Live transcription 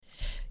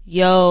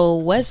Yo,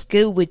 what's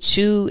good with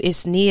you?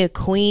 It's Nia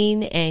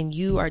Queen, and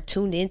you are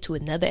tuned in to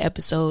another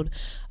episode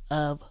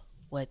of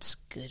What's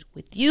Good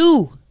With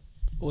You.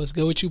 What's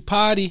good with you,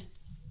 potty?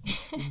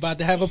 About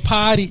to have a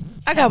potty.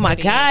 I got my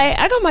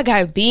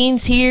guy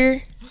Beans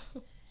here.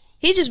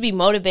 He just be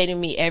motivating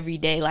me every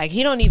day. Like,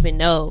 he don't even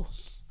know.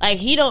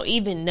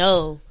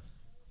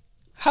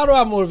 How do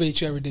I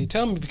motivate you every day?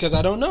 Tell me, because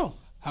I don't know.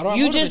 How do I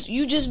motivate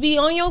you just be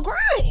on your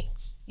grind.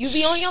 You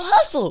be on your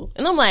hustle.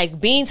 And I'm like,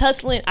 Beans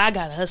hustling, I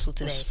gotta hustle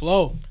today. It's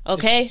flow.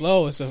 Okay? It's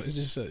flow. It's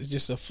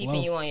just a flow.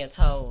 Keeping you on your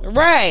toes.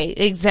 Right,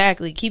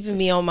 exactly. Keeping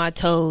me on my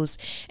toes.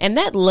 And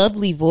that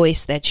lovely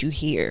voice that you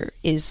hear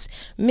is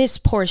Miss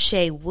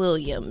Porshae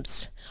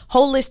Williams,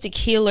 holistic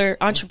healer,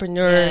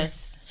 entrepreneur,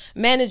 Yes.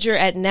 manager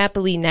at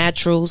Napoli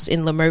Naturals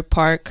in Leimert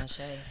Park,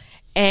 Porshae.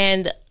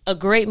 and a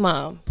great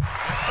mom.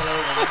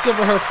 Absolutely. Let's give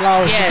her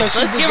flowers. Yes, because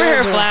let's she give her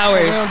deserves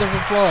flowers. A round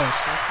of applause.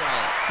 That's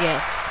right.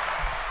 Yes.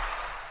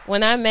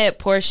 When I met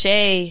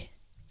Porshae,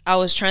 I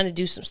was trying to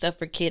do some stuff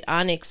for Kid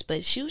Onyx,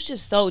 but she was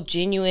just so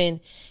genuine.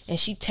 And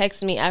she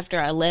texted me after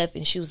I left,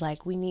 and she was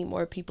like, "We need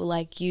more people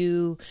like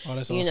you, Oh,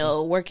 that's you awesome.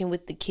 know, working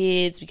with the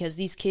kids because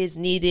these kids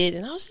need it."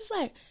 And I was just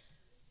like,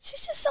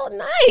 she's just so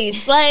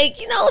nice, like,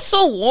 you know,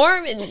 so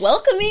warm and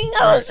welcoming.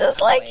 I was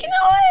just like, you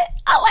know what?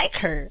 I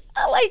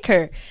like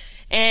her.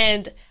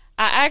 And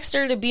I asked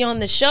her to be on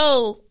the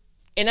show,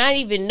 and I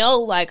didn't even know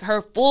like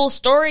her full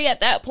story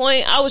at that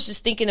point. I was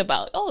just thinking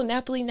about,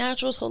 Napoli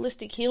Naturals,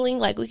 holistic healing.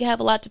 Like, we could have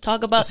a lot to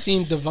talk It about.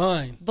 seemed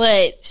divine.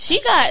 But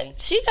she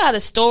got a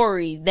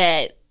story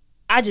that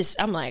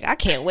I'm like, I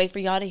can't wait for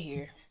y'all to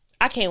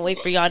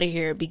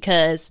hear.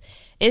 Because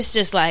it's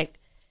just like,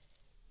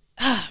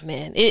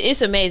 man,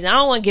 it's amazing. I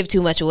don't want to give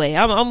too much away.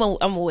 I'm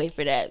gonna wait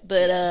for that.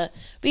 But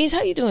Beans,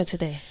 how you doing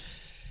today?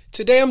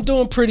 Today I'm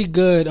doing pretty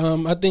good.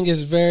 I think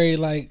it's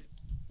very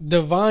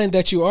divine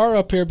that you are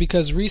up here,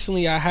 because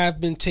recently I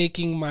have been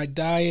taking my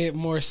diet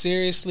more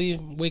seriously.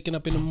 Waking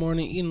up in the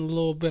morning, eating a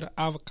little bit of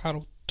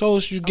avocado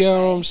toast. You get what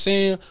I'm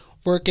saying?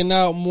 Working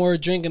out more,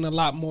 drinking a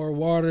lot more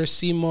water,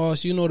 sea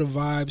moss. You know the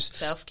vibes.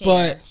 Self-care.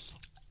 But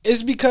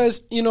it's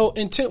because,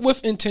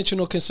 with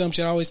intentional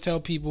consumption, I always tell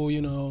people,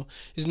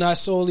 it's not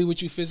solely what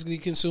you physically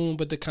consume,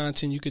 but the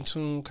content you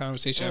consume,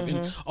 conversation,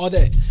 and all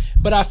that.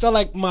 But I felt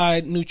like my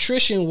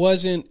nutrition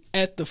wasn't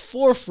at the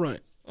forefront.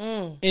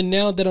 And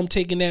now that I'm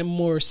taking that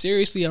more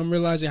seriously, I'm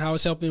realizing how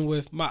it's helping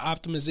with my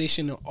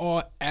optimization in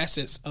all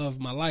assets of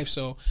my life.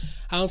 So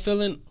how I'm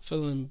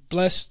feeling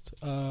blessed,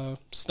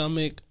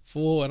 stomach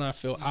full, and I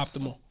feel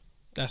optimal.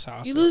 That's how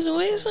I feel. You losing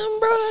weight or something,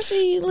 bro? I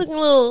see you looking a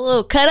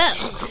little cut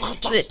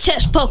up, the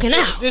chest poking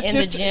out. In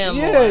the gym.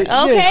 Okay.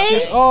 Yeah,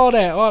 just all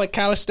the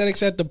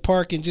calisthenics at the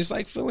park, and just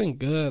like feeling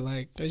good.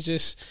 Like, it's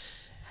just,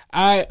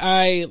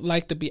 I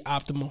like to be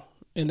optimal.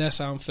 And that's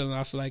how I'm feeling.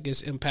 I feel like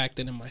it's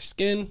impacting in my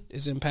skin.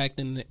 It's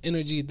impacting the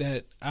energy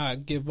that I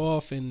give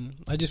off.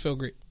 And I just feel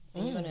great.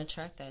 And you're going to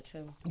attract that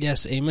too.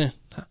 Yes, amen.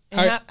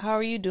 And how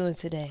are you doing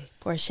today,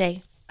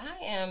 Porshae? I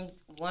am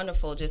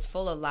wonderful, just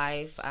full of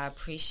life. I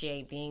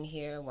appreciate being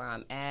here where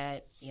I'm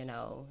at,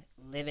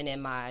 living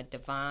in my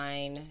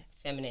divine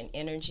feminine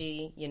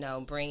energy,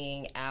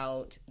 bringing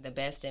out the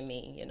best in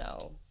me,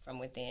 from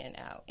within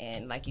out.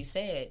 And like you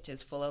said,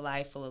 just full of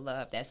life, full of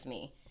love. That's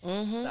me.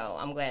 Mm-hmm. So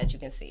I'm glad you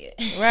can see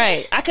it.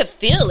 Right. I could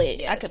feel it.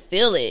 Yes. I could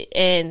feel it.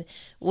 And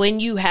when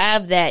you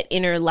have that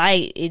inner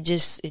light, it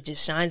just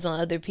shines on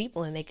other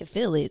people and they can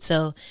feel it.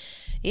 So,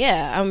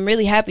 yeah, I'm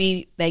really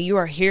happy that you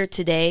are here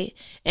today.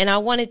 And I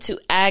wanted to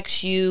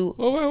ask you.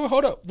 Wait,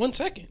 hold up. 1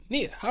 second.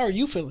 Nia, how are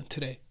you feeling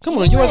today? Come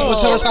on, you wasn't going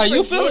to tell us how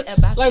you feeling?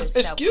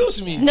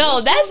 Excuse me.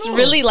 No, that's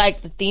really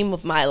like the theme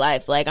of my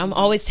life. Like, I'm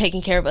always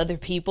taking care of other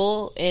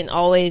people and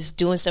always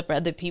doing stuff for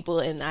other people.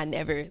 And I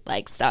never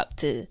stop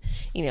to,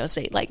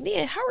 say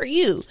Nia, how are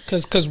you?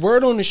 Cause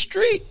word on the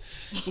street,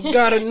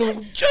 got a new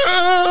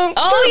job.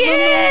 Oh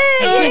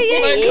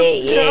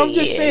yeah. I'm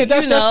just saying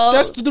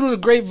that's through the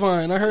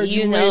grapevine. I heard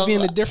you may be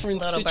in a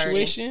different Little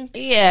situation.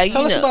 Birdie. Yeah,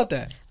 tell us about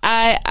that.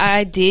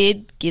 I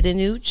did get a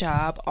new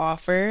job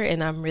offer,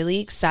 and I'm really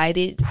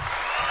excited.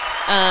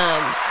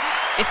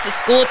 It's a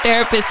school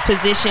therapist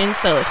position,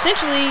 so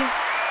essentially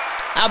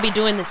I'll be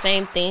doing the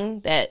same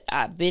thing that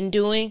I've been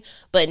doing,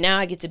 but now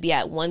I get to be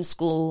at one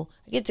school.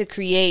 I get to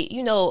create,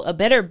 a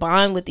better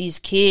bond with these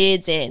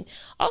kids, and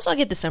also I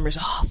get the summers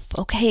off.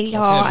 Okay,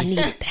 y'all, I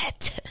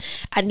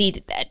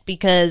needed that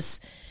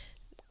because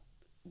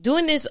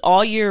doing this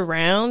all year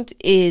round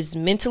is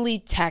mentally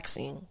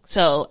taxing.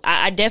 So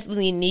I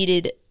definitely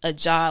needed a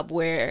job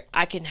where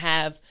I can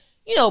have,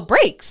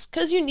 breaks,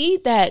 because you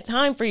need that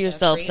time for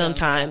yourself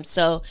sometimes.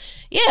 So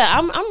yeah,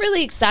 I'm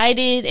really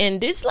excited,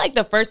 and this is like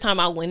the first time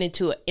I went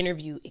into an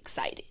interview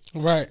excited.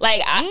 Right.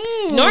 Like,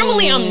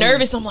 normally I'm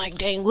nervous. I'm like,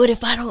 dang, what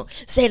if I don't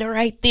say the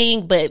right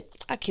thing? But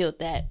I killed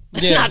that.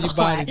 Yeah, I was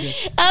not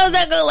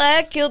gonna lie,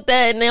 I killed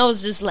that, and I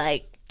was just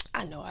like,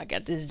 I know I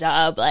got this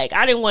job. Like,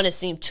 I didn't want to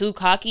seem too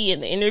cocky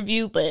in the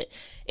interview, but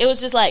it was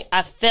just like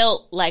I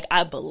felt like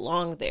I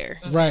belonged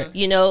there. Right.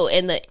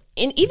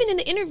 And even in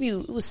the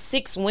interview, it was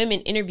 6 women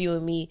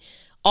interviewing me,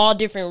 all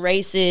different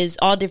races,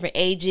 all different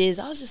ages.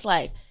 I was just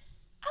like,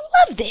 I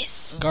love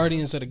this.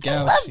 Guardians of the I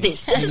Galaxy. love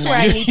this. This is where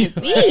I need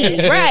to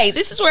be. Right.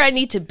 This is where I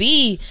need to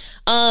be.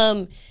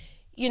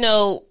 You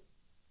know,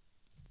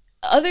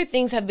 other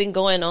things have been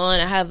going on.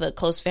 I have a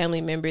close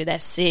family member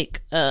that's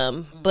sick.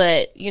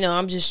 But, you know,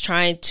 I'm just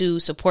trying to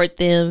support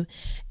them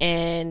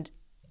and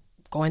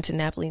going to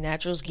Napoli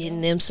Naturals,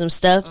 getting them some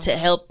stuff to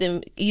help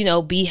them, you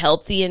know, be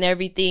healthy and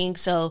everything.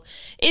 So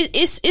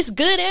it's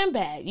good and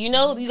bad. You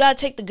know, you got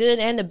to take the good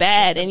and the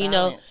bad. And, you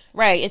know,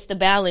 right, it's the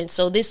balance.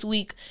 So this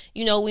week,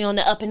 you know, we on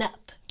the up and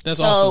up. That's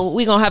so awesome.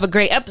 we're going to have a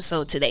great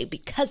episode today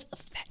because of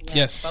that.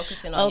 Yes.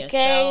 Focusing on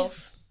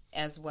yourself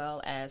as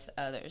well as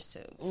others,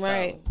 too.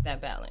 Right. So, that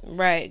balance.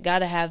 Right. Got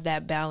to have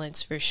that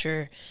balance for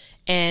sure.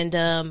 And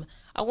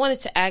I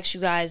wanted to ask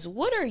you guys,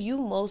 what are you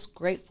most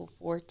grateful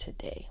for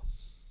today?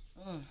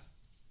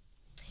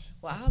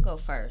 Well, I'll go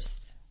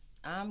first.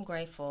 I'm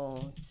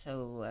grateful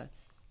to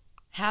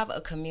have a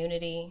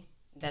community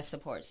that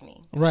supports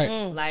me. Right.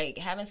 Like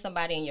having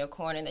somebody in your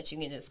corner that you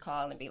can just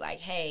call and be like,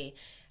 hey,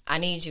 I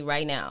need you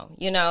right now,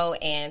 you know,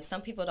 and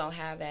some people don't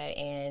have that.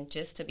 And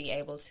just to be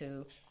able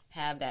to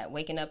have that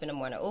waking up in the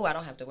morning, oh, I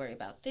don't have to worry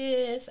about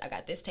this. I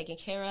got this taken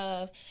care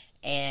of.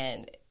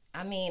 And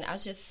I mean,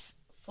 it's just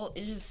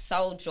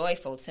so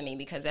joyful to me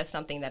because that's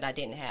something that I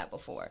didn't have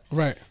before.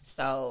 Right.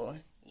 So,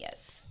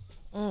 yes.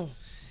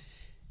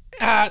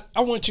 I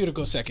want you to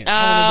go second.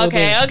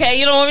 Okay.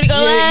 You don't want me to go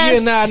last?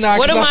 Yeah, nah.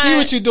 Because I see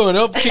what you're doing.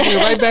 I'm kicking it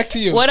right back to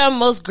you. What I'm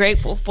most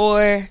grateful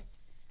for?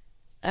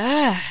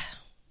 I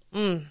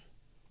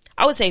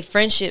would say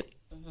friendship.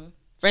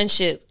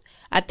 Friendship.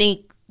 I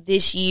think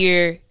this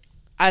year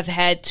I've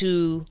had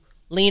to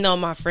lean on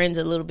my friends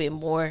a little bit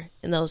more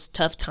in those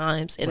tough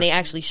times, and they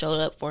actually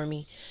showed up for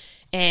me.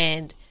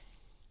 And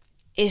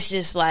it's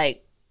just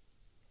like,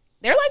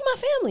 they're like my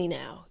family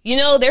now. You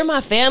know, they're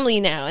my family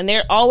now, and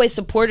they're always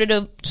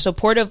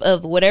supportive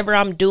of whatever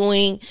I'm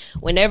doing.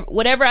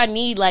 Whatever I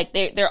need, like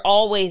they're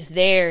always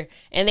there,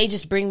 and they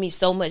just bring me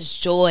so much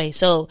joy.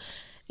 So,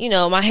 you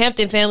know, my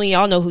Hampton family,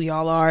 y'all know who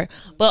y'all are,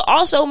 but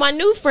also my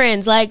new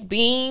friends like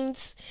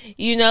Beans.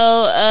 You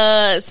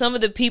know, some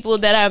of the people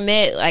that I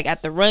met like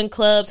at the Run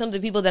Club, some of the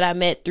people that I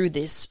met through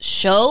this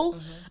show,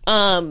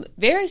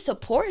 very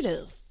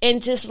supportive,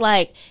 and just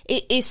like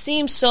it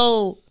seems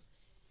so.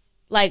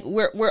 Like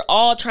we're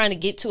all trying to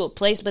get to a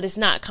place, but it's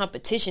not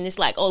competition. It's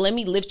like, oh, let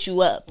me lift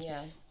you up.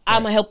 Yeah,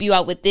 I'm gonna help you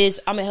out with this.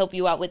 I'm gonna help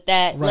you out with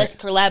that. Right. Let's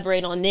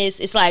collaborate on this.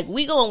 It's like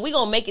we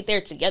gonna make it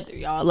there together,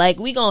 y'all. Like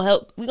we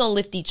gonna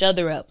lift each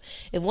other up.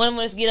 If one of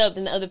us get up,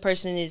 then the other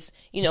person is,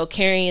 you know,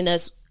 carrying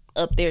us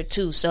up there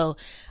too. So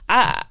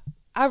I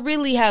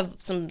really have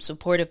some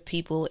supportive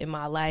people in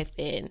my life,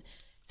 and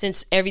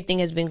since everything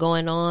has been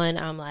going on,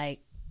 I'm like,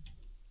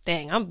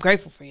 dang, I'm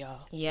grateful for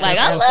y'all. Yeah, like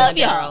I love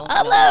y'all.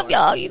 I love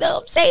y'all. You know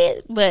what I'm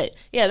saying? But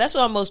yeah, that's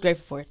what I'm most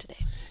grateful for today.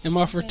 In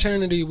my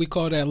fraternity, we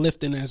call that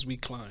lifting as we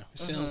climb. It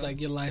sounds like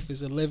your life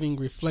is a living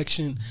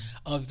reflection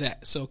of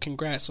that. So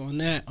congrats on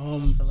that.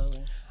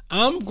 Absolutely.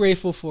 I'm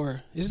grateful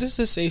for, is this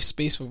a safe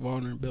space for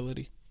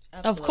vulnerability?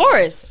 Absolutely. Of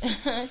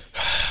course.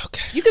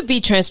 Okay. You could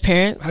be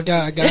transparent. I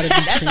gotta be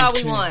transparent. That's all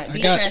we want.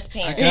 Be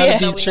transparent. I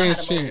gotta be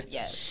transparent.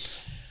 Yes.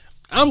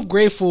 I'm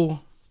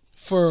grateful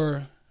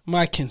for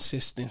my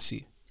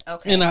consistency.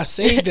 Okay. And I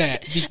say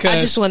that because I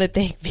just want to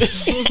thank you.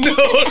 no,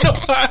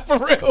 for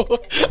real.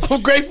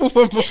 I'm grateful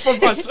for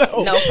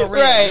myself. No, for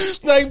real. Right.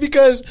 Like,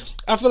 because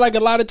I feel like a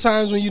lot of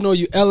times when, you know,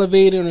 you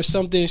elevating or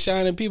something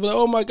shining, people are like,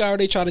 oh my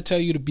God, they try to tell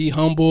you to be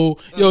humble.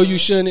 Yo, you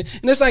shouldn't.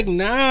 And it's like,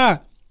 nah,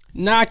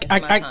 I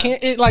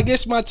can't.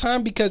 It's my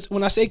time, because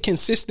when I say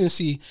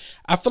consistency,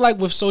 I feel like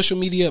with social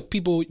media,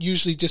 people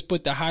usually just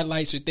put the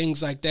highlights or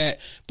things like that.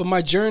 But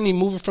my journey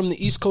moving from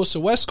the East Coast to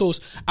West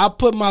Coast, I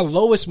put my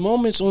lowest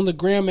moments on the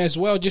gram as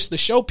well, just to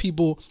show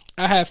people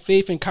I have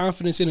faith and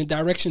confidence in the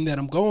direction that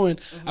I'm going.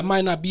 I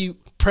might not be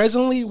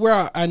presently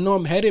where I know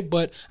I'm headed,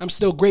 but I'm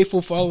still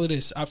grateful for all of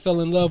this. I fell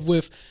in love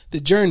with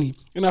the journey,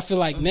 and I feel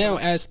like now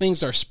as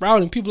things are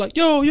sprouting, people are like,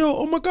 yo,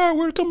 oh my God,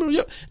 where it coming?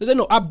 Yo, I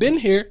know I've been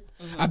here.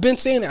 I've been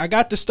saying it. I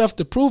got the stuff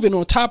to prove it.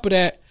 On top of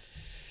that,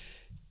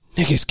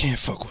 niggas can't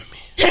fuck with me.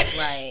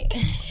 Right.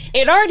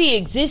 It already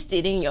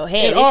existed in your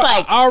head. It's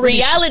like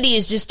reality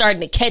is just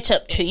starting to catch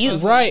up to you.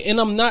 Right.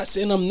 And I'm not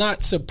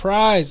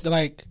surprised.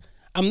 Like,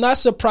 I'm not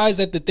surprised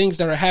at the things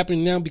that are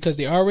happening now, because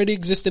they already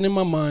existed in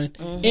my mind.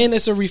 And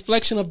it's a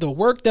reflection of the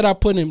work that I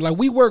put in. Like,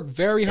 we work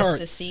very hard.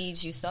 It's the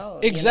seeds you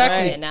sowed.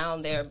 Exactly. You know, and now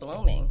they're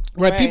blooming.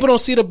 Right. People don't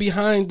see the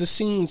behind the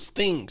scenes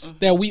things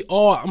that we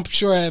all, I'm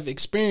sure, have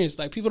experienced.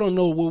 Like, people don't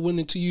know what went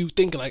into you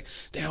thinking like,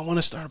 damn, I want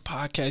to start a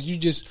podcast. You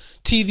just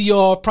TV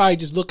off, probably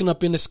just looking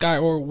up in the sky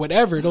or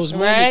whatever, those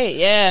moments. Right,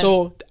 yeah.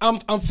 So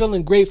I'm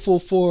feeling grateful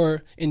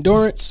for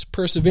endurance,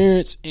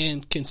 perseverance,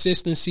 and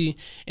consistency.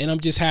 And I'm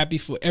just happy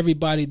for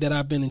everybody that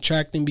I've been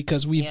attracting,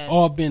 because we've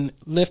all been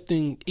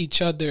lifting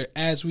each other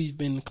as we've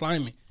been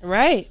climbing.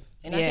 Right.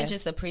 And I can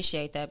just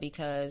appreciate that,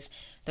 because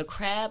the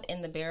crab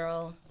in the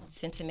barrel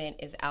sentiment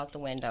is out the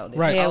window. This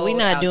right. Yeah, we're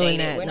not doing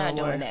that. We're not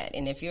doing that.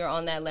 And if you're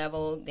on that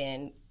level,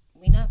 then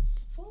we're not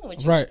fooling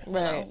with you. Right. You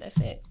know, that's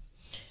it.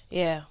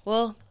 Yeah.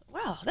 Well,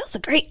 Wow, that was a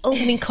great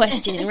opening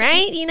question,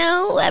 right? You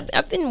know,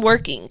 I've been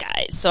working,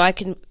 guys, so I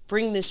can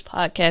bring this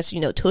podcast, you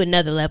know, to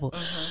another level.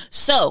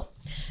 So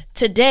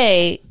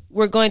today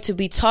we're going to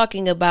be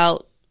talking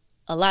about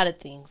a lot of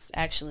things,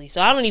 actually.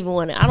 So I don't even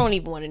want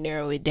to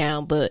narrow it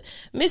down. But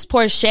Miss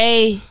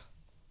Porshae,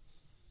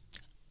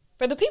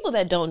 for the people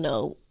that don't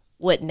know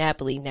what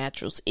Napoli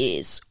Naturals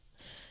is,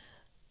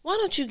 why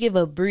don't you give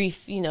a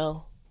brief, you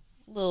know,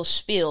 little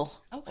spiel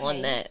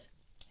on that?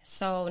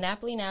 So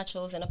Napoli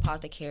Naturals and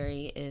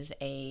Apothecary is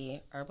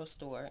a herbal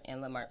store in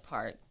Leimert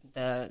Park,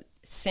 the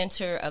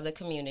center of the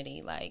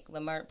community. Like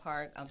Leimert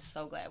Park, I'm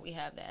so glad we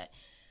have that.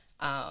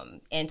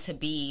 And to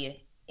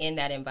be in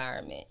that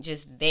environment,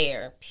 just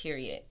there,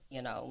 period,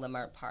 you know,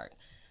 Leimert Park.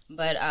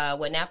 But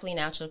what Napoli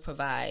Naturals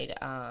provide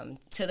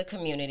to the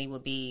community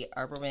would be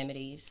herbal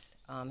remedies,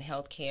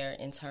 healthcare,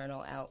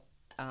 internal, out,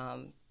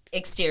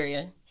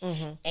 exterior,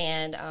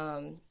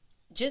 and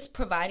just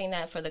providing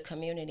that for the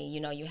community.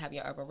 You know, you have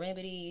your herbal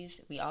remedies.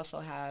 We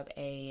also have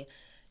a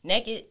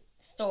naked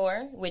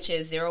store, which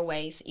is zero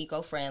waste,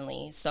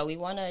 eco-friendly. So we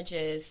want to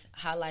just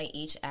highlight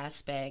each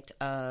aspect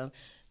of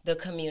the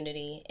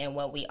community and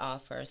what we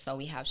offer. So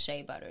we have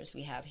shea butters,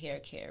 we have hair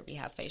care, we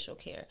have facial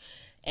care.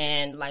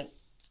 And like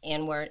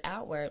inward,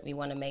 outward, we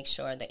want to make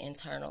sure the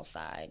internal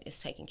side is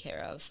taken care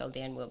of. So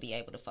then we'll be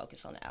able to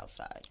focus on the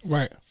outside.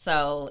 Right.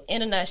 So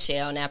in a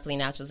nutshell, Napoli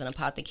Naturals and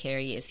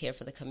Apothecary is here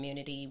for the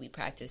community. We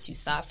practice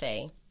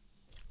Usafe,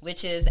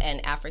 which is an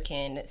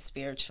African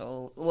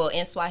spiritual, well,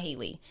 in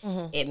Swahili,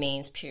 it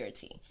means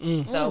purity.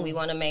 So we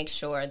want to make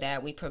sure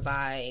that we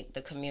provide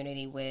the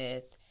community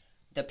with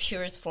the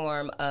purest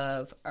form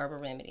of herbal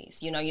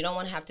remedies. You know, you don't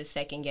want to have to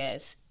second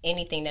guess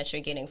anything that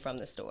you're getting from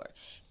the store.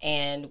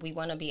 And we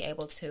want to be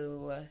able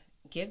to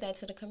give that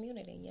to the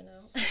community, you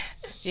know.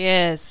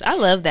 Yes, I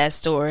love that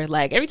store.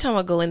 Like, every time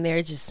I go in there,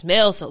 it just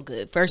smells so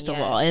good, first of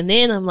all. And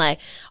then I'm like,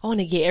 I want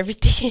to get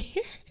everything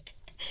here.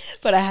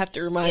 But I have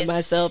to remind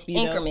myself, you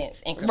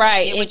increments.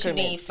 Right, get what you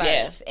need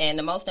first. Yeah. And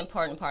the most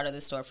important part of the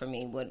store for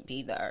me would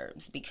be the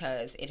herbs,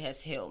 because it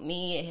has healed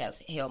me, it has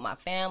healed my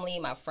family,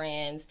 my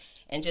friends,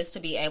 and just to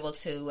be able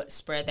to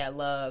spread that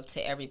love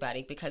to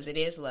everybody, because it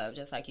is love,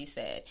 just like you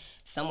said.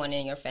 Someone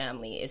in your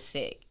family is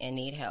sick and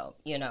need help,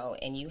 you know,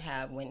 and you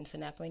went into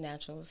Napoli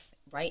Naturals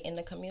right in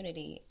the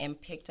community and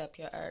picked up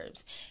your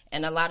herbs.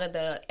 And a lot of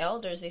the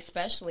elders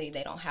especially,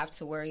 they don't have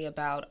to worry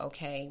about,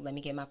 okay, let me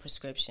get my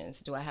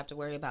prescriptions. Do I have to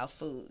worry about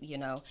food, you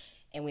know?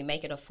 And we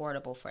make it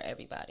affordable for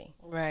everybody.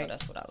 Right. So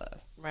that's what I love.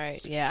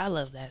 Right. Yeah, I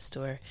love that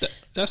store.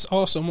 That's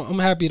awesome. I'm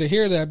happy to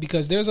hear that,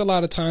 because there's a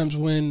lot of times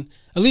when,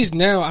 at least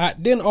now, I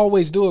didn't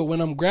always do it,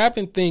 when I'm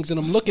grabbing things and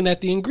I'm looking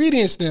at the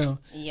ingredients now.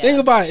 Yeah. Think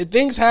about it.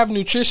 Things have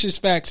nutritious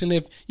facts, and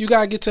if you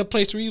got to get to a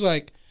place where you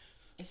like,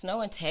 it's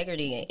no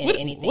integrity in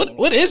anything.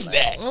 What is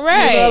that?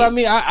 Right. You know what I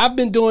mean? I've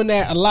been doing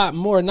that a lot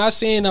more. Not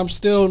saying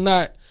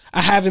I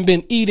haven't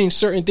been eating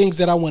certain things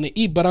that I want to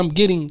eat, but I'm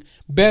getting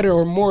better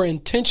or more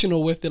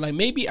intentional with it. Like,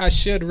 maybe I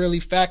should really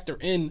factor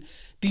in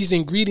these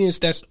ingredients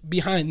that's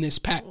behind this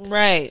pack.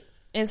 Right.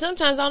 And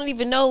sometimes I don't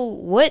even know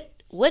what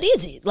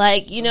is it?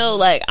 Like, you know,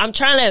 like, I'm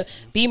trying to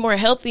be more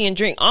healthy and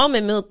drink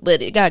almond milk,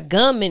 but it got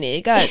gum in it.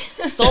 It got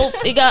salt.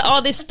 It got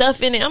all this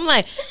stuff in it. I'm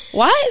like,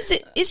 why is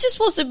it? It's just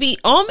supposed to be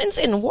almonds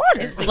and water.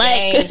 It's the like,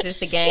 games. It's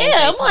the games.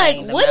 Yeah, I'm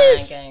like, what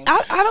is?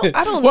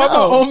 I don't know. Why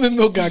about almond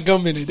milk got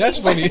gum in it? That's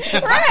funny.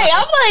 Right.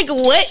 I'm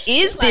like, what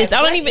is this? Like,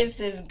 I don't even. What is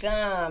this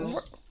gum?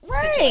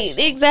 Right.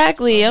 Situation?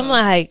 Exactly. I'm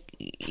like,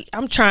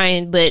 I'm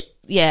trying, but.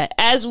 Yeah,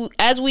 as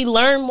we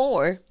learn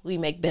more, we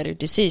make better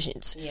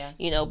decisions. Yeah,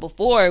 you know,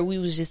 before we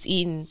was just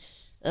eating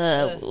what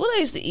I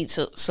used to eat,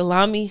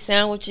 salami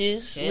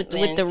sandwiches with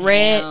the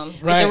red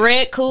with the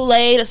red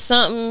Kool-Aid or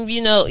something.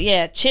 You know,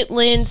 yeah,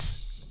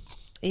 chitlins.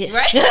 Yeah.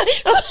 Right.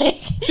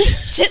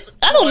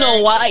 I don't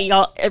know why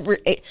y'all ever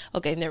ate.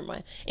 Okay, never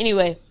mind.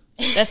 Anyway,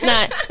 that's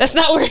not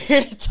what we're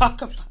here to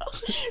talk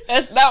about.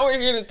 That's not what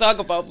we're here to talk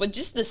about. But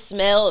just the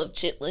smell of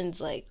chitlins,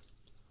 like.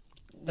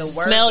 The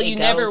smell you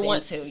never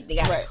want to. They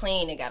gotta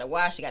clean. They gotta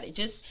wash. You gotta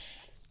just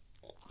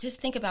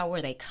think about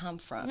where they come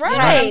from. Right. You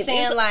know what I'm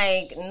saying?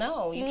 Like,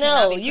 no, you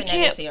cannot be putting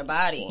that into your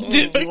body.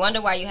 You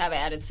wonder why you have an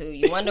attitude.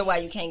 You wonder why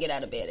you can't get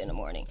out of bed in the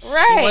morning.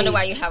 Right. You wonder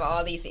why you have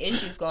all these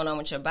issues going on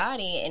with your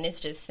body, and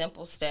it's just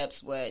simple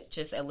steps with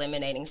just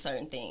eliminating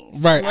certain things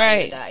out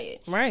of your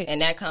diet. Right.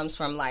 And that comes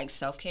from like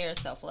self-care,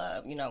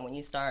 self-love. You know, when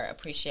you start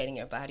appreciating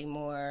your body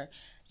more,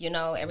 you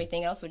know,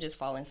 everything else will just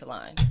fall into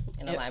line,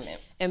 in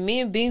alignment. And me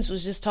and Beans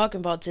was just talking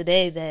about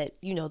today that,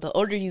 you know, the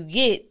older you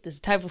get, the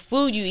type of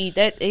food you eat,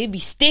 that it be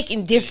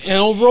sticking different. And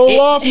it'll roll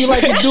off you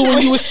like you do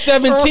when you was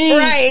 17.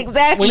 Right,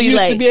 exactly. When you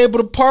used to be able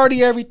to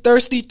party every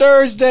Thirsty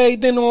Thursday,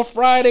 then on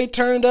Friday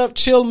turn up,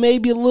 chill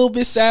maybe a little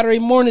bit Saturday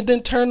morning,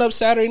 then turn up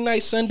Saturday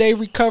night, Sunday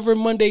recover,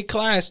 Monday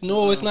class.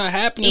 No, it's not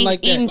happening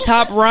like that. Eating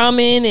top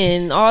ramen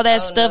and all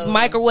that stuff,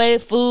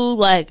 microwave food.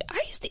 Like,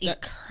 I used to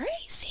eat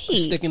crazy.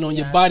 eat. Sticking on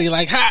your body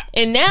like hot.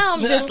 And now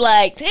I'm just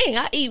like, dang,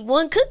 I eat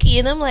one cookie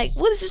and I'm like,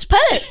 what is this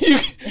punch?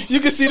 you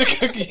can see the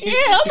cookie.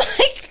 Yeah, I'm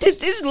like,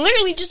 this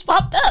literally just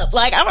popped up.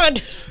 Like, I don't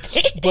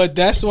understand. But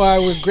that's why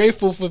we're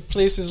grateful for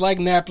places like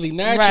Napoli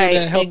Natural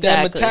that help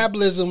that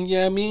metabolism, you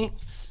know what I mean?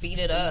 Speed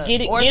it up.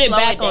 Get or it slow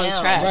back it on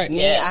down. track. Right.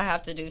 Me, Yeah. I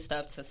have to do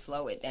stuff to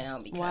slow it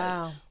down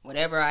because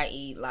whatever I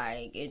eat,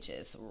 like, it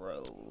just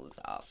rolls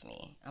off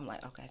me. I'm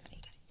like, okay,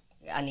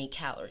 I need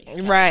calories.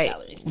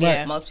 Calories.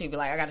 Yeah. Most people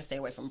are like, I got to stay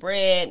away from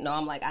bread. No,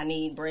 I'm like, I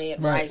need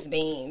bread, rice,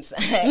 beans.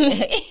 You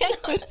know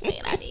what I'm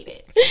saying? I need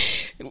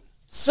it.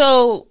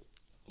 So,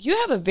 you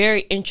have a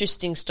very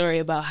interesting story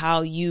about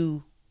how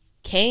you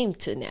came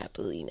to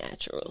Napoli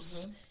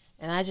Naturals. Mm-hmm.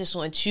 And I just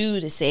want you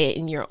to say it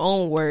in your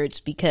own words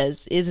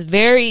because it's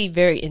very,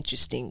 very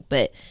interesting.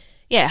 But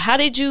yeah, how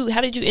did you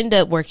end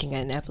up working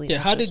at Napoli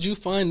Naturals? How did you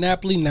find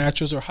Napoli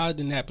Naturals, or how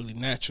did Napoli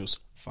Naturals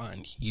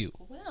find you?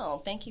 Well,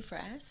 thank you for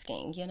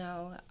asking. You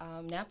know,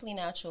 Napoli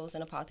Naturals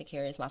and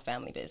Apothecary is my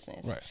family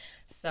business. Right.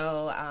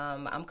 So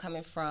I'm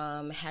coming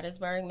from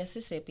Hattiesburg,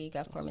 Mississippi,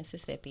 Gulfport,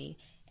 Mississippi.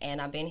 And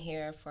I've been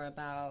here for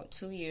about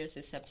 2 years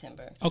this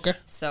September. Okay.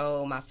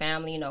 So my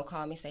family,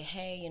 called me and say,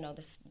 hey,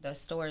 the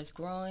store is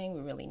growing.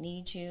 We really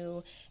need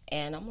you.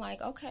 And I'm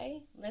like,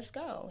 okay, let's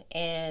go.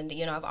 And,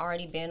 I've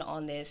already been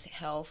on this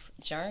health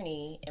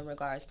journey in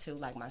regards to,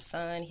 like, my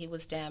son. He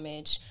was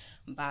damaged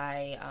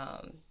by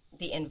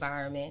the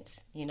environment,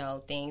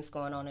 things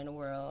going on in the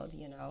world,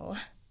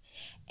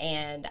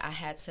 And I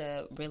had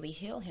to really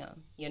heal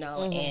him,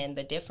 mm-hmm. and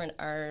the different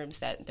herbs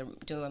that they're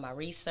doing my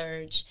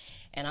research.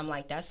 And I'm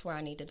like, that's where I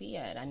need to be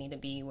at. I need to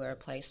be a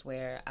place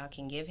where I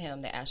can give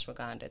him the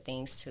ashwagandha,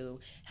 things to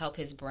help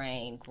his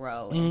brain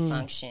grow and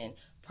function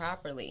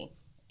properly.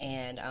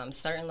 And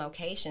certain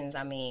locations,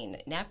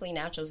 Napoli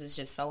Naturals is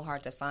just so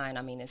hard to find.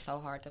 It's so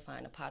hard to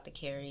find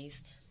apothecaries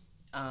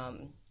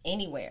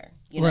anywhere.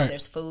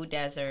 There's food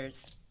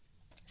deserts.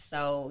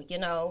 So,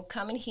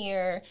 coming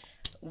here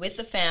with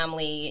the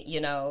family,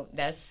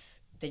 that's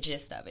the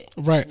gist of it.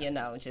 Right.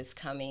 Just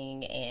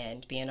coming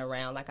and being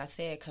around, like I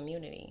said,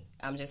 community.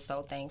 I'm just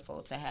so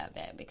thankful to have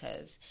that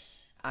because,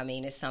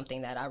 it's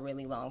something that I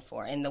really long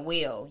for. And the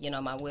will,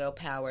 my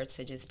willpower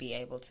to just be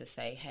able to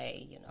say,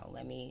 hey,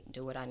 let me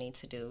do what I need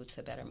to do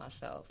to better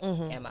myself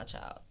and my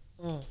child.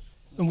 Mm.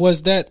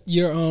 Was that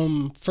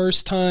your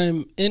first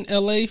time in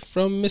LA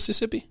from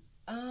Mississippi?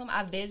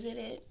 I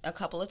visited a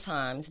couple of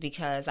times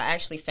because I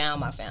actually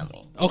found my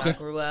family. Okay. I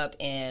grew up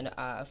in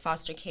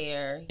foster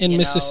care. In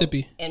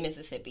Mississippi? In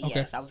Mississippi, okay.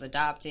 Yes. I was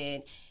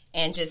adopted.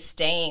 And just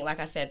staying, like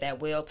I said,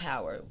 that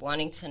willpower,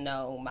 wanting to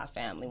know my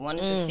family,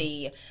 wanting to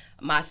see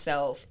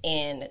myself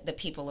in the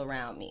people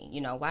around me.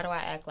 Why do I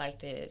act like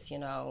this?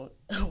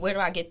 Where do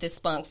I get this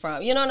spunk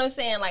from? You know what I'm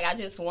saying? Like, I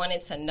just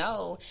wanted to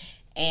know.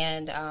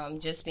 And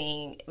just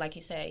being, like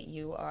you said,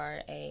 you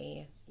are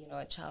a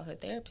childhood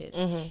therapist.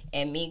 Mm-hmm.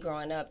 And me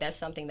growing up, that's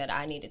something that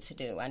I needed to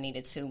do. I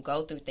needed to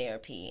go through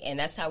therapy. And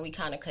that's how we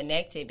kind of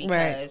connected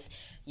because,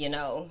 you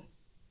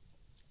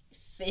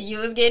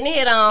was getting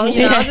hit on. I'm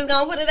just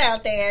going to put it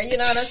out there. You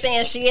know what I'm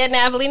saying? She had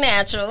Napoli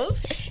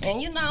Naturals.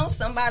 And,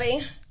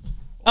 somebody...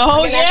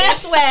 Oh, yeah.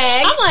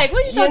 Swag. I'm like,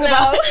 what you talking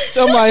about?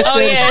 Somebody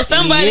said,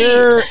 somebody.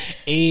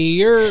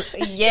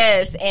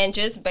 Yes, and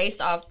just based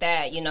off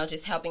that,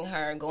 just helping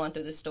her, going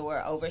through the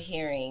store,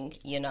 overhearing,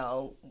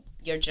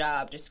 your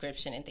job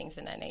description and things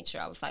of that nature.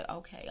 I was like,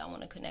 okay, I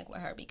want to connect with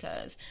her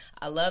because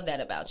I love that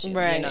about you.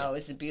 Right.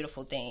 It's a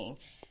beautiful thing.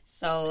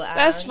 So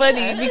that's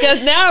funny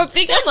because now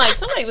I'm like,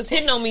 somebody was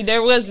hitting on me.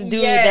 There was a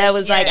dude that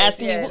was like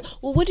asking me,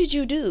 well, what did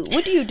you do?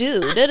 What do you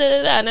do? Da, da,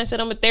 da, da. And I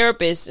said, I'm a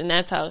therapist. And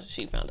that's how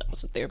she found out I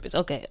was a therapist.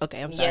 Okay,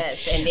 I'm sorry.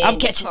 Yes, and then I'm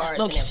catching cards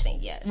up. and everything,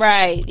 yes.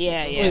 Right,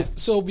 yeah. Wait,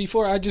 so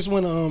before, I just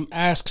want to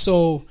ask,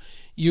 so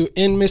you're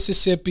in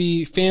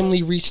Mississippi,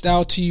 family reached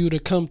out to you to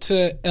come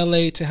to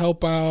LA to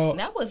help out.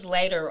 That was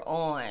later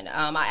on.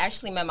 I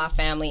actually met my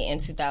family in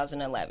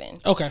 2011.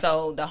 Okay.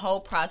 So the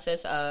whole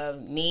process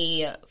of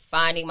me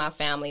finding my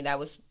family, that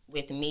was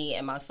with me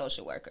and my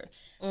social worker.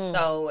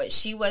 So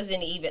she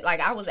wasn't even, like,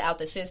 I was out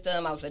the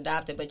system, I was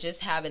adopted, but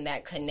just having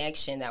that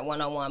connection, that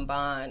one-on-one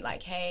bond,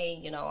 like,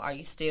 hey, are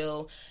you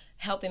still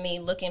helping me,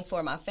 looking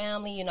for my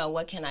family,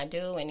 what can I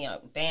do? And,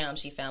 bam,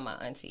 she found my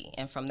auntie.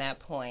 And from that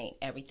point,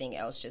 everything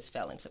else just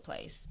fell into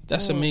place.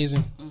 That's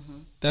amazing. Mm-hmm.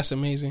 That's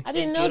amazing. I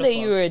didn't know that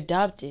you were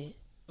adopted.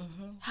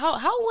 Mm-hmm.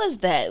 How was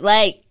that?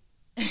 Like,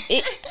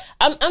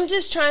 I'm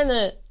just trying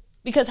to,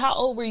 because how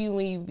old were you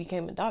when you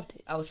became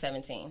adopted? I was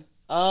 17.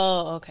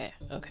 Oh, okay.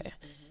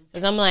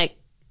 Because I'm like,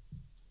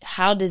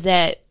 how does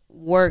that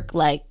work,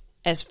 like,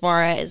 as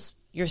far as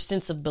your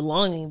sense of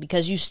belonging?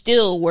 Because you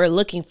still were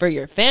looking for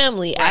your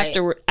family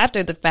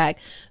after the fact.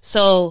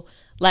 So,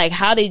 like,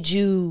 how did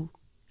you,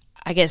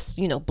 I guess,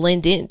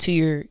 blend into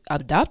your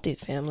adopted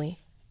family?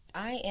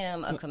 I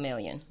am a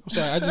chameleon. I'm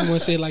sorry, I just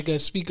want to say,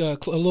 speak a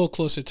little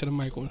closer to the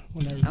mic.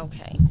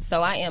 Okay,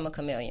 so I am a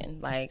chameleon.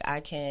 Like,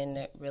 I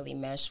can really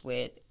mesh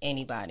with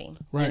anybody,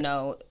 right.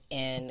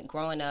 And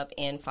growing up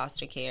in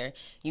foster care,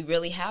 you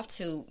really have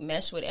to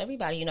mesh with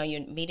everybody.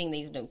 You're meeting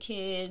these new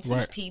kids,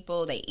 these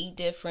people, they eat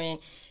different.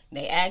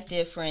 they act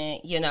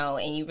different, you know,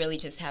 and you really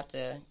just have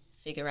to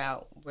figure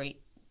out where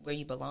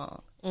you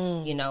belong,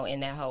 you know, in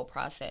that whole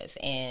process.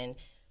 And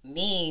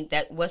me,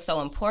 that was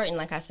so important,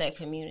 like I said,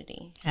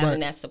 community, having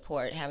that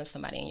support, having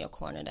somebody in your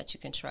corner that you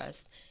can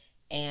trust.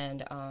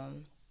 And,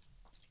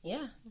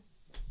 yeah.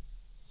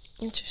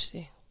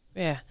 Interesting.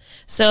 Yeah.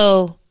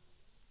 So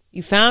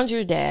you found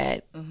your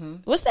dad. Mm-hmm.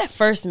 What's that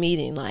first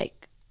meeting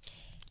like?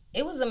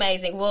 It was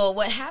amazing. Well,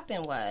 what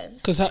happened was...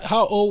 Because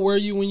how old were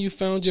you when you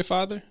found your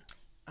father?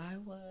 I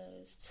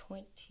was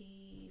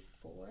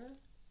 24.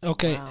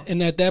 Okay. Wow.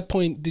 And at that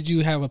point, did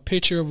you have a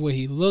picture of what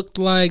he looked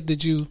like?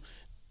 Did you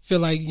feel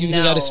like you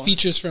got his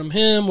features from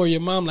him or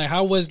your mom? Like,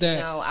 how was that?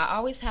 No, I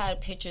always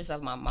had pictures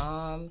of my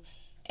mom.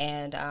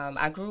 And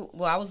I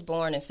was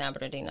born in San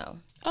Bernardino,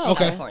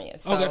 California.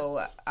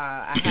 So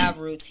I have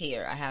roots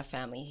here. I have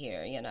family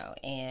here, you know.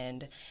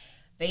 And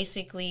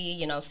basically,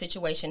 you know,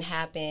 situation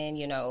happened,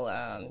 you know,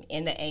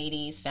 in the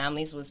 80s.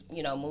 Families was,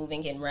 you know,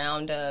 moving in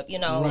Roundup, you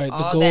know,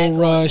 all that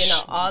rush, you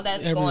know, all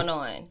that's going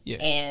on. Yeah.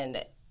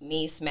 And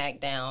me smack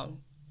down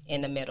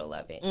in the middle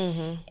of it.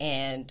 Mm-hmm.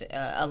 And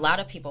a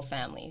lot of people,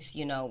 families,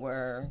 you know,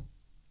 were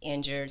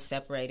injured,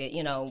 separated,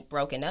 you know,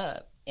 broken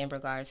up in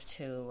regards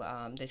to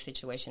the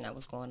situation that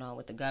was going on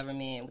with the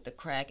government, with the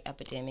crack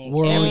epidemic,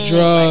 war on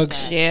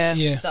drugs. Like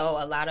yeah. So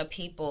a lot of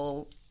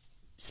people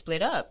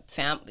split up.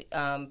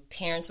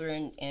 Parents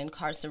were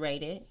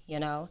incarcerated, you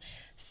know.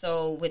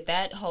 So with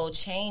that whole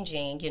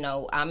changing, you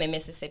know, I'm in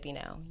Mississippi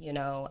now. You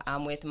know,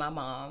 I'm with my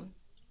mom,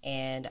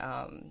 and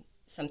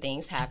some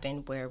things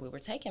happened where we were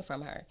taken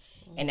from her.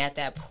 And at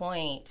that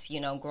point, you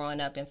know,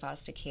 growing up in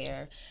foster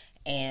care,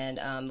 and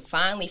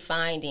finally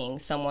finding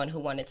someone who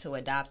wanted to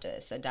adopt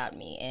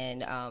me.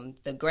 And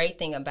the great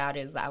thing about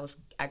it is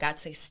I got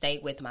to stay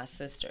with my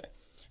sister.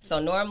 So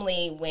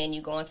normally when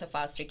you go into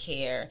foster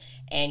care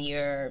and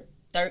you're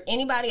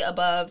anybody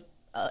above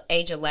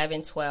age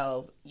 11,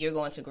 12, you're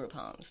going to group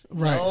homes.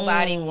 Right.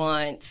 Nobody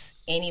wants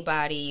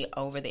anybody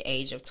over the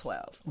age of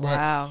 12.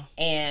 Wow.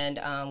 And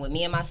with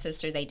me and my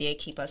sister, they did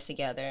keep us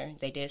together.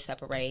 They did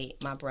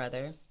separate my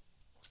brother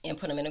and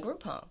put him in a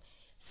group home.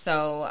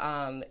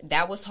 So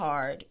that was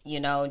hard,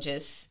 you know,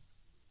 just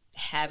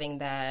having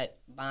that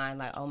mind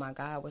like, oh, my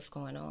God, what's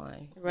going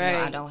on? Right. You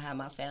know, I don't have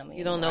my family.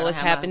 You don't know what's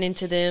happening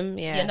to them.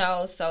 Yeah. You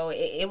know, so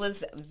it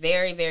was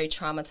very, very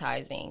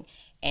traumatizing.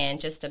 And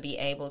just to be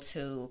able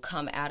to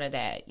come out of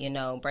that, you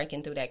know,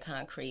 breaking through that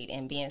concrete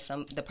and being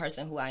the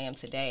person who I am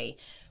today,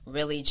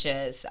 really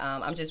just,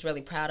 I'm just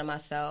really proud of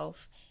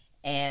myself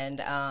and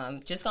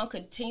just going to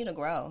continue to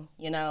grow,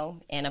 you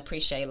know, and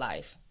appreciate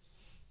life.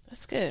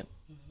 That's good.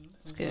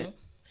 That's good.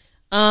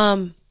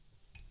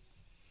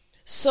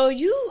 So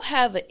you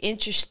have an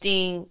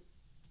interesting,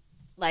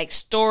 like,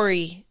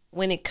 story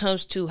when it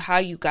comes to how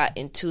you got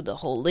into the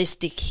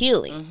holistic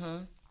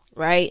healing,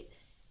 right?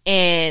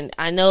 And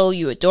I know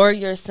you adore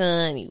your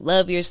son, you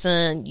love your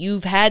son.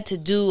 You've had to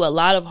do a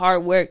lot of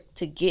hard work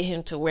to get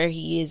him to where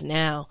he is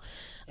now.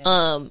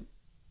 Yeah.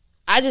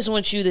 I just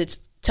want you to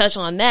touch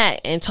on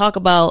that and talk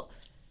about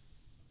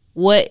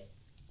what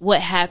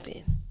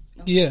happened.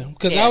 Yeah,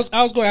 because I was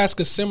going to ask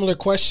a similar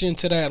question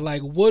to that.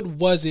 Like, what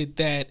was it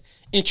that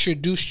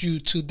introduced you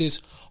to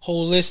this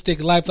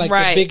holistic life? Like,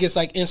 the biggest,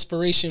 like,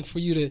 inspiration for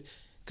you to...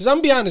 Because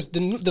I'm going to be honest,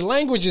 the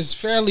language is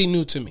fairly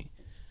new to me.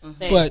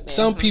 But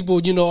some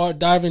people, you know, are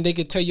diving. They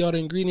could tell you all the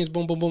ingredients,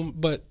 boom, boom, boom.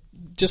 But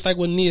just like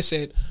what Nia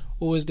said,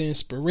 what was the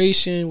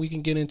inspiration? We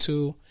can get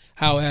into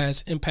how it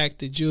has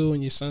impacted you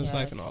and your son's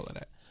life and all of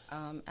that.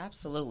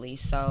 Absolutely.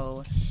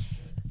 So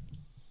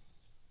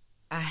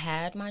I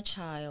had my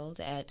child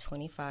at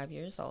 25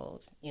 years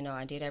old. You know,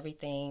 I did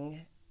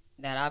everything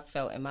that I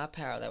felt in my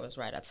power that was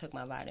right. I took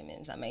my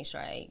vitamins. I made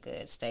sure I ate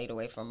good, stayed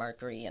away from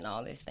mercury and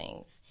all these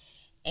things.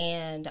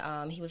 And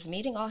he was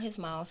meeting all his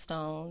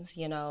milestones,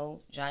 you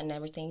know, jotting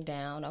everything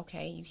down.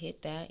 Okay, you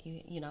hit that,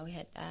 you know,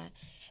 hit that.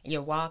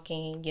 You're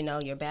walking, you know,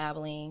 you're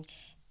babbling.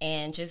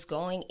 And just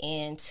going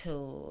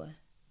into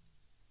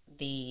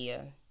the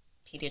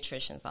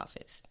pediatrician's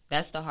office.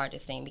 That's the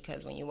hardest thing,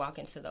 because when you walk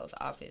into those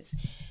offices,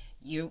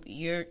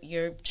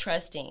 you're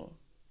trusting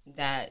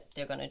that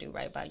they're going to do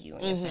right by you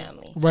and your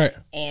family. Right.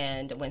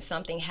 And when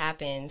something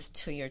happens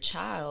to your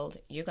child,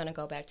 you're going to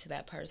go back to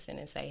that person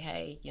and say,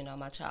 hey, you know,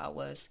 my child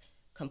was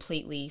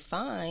completely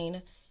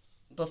fine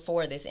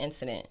before this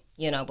incident,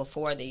 you know,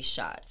 before these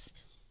shots.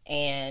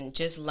 And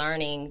just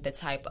learning the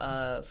type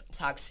of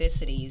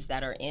toxicities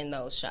that are in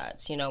those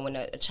shots. You know, when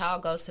a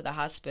child goes to the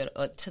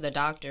hospital, to the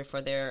doctor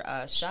for their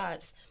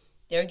shots,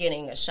 they're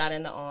getting a shot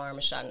in the arm,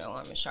 a shot in the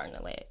arm, a shot in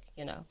the leg,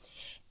 you know.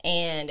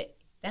 And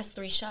that's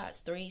 3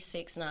 shots, 3,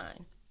 6,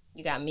 9.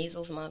 You got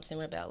measles, mumps,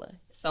 and rubella.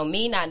 So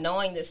me not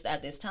knowing this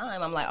at this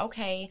time, I'm like,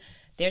 okay,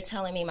 they're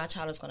telling me my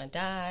child is going to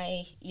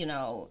die, you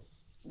know,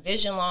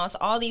 vision loss,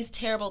 all these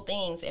terrible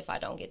things if I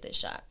don't get this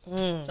shot.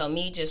 So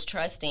me just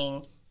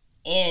trusting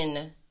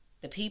in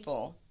the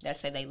people that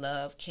say they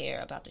love,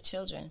 care about the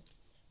children,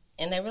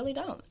 and they really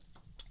don't.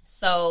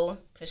 So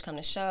push come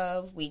to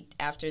shove,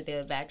 after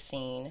the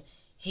vaccine,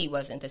 he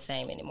wasn't the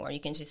same anymore. You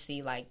can just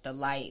see like the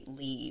light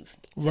leave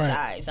his Right.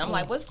 eyes. I'm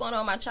like, what's going on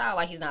with my child?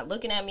 Like, he's not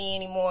looking at me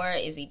anymore.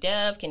 Is he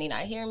deaf? Can he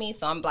not hear me?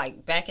 So I'm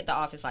like back at the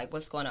office, like,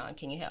 what's going on?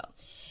 Can you help?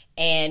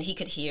 And he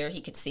could hear,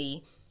 he could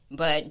see,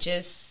 but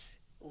just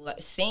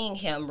seeing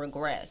him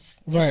regress,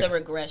 Right. it's the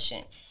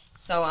regression.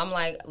 So I'm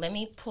like, let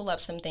me pull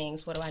up some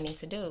things. What do I need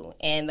to do?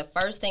 And the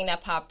first thing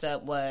that popped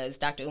up was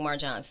Dr. Umar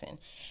Johnson.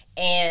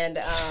 And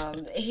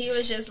he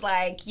was just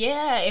like,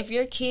 yeah, if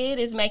your kid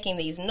is making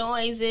these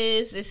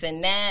noises, this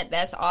and that,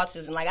 that's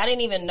autism. Like, I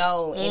didn't even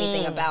know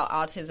anything about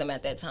autism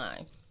at that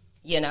time,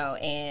 you know.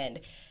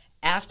 And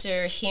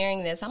after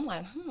hearing this, I'm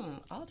like,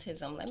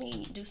 autism, let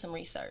me do some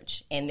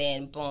research. And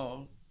then,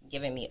 boom,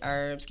 giving me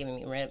herbs, giving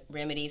me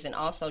remedies, and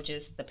also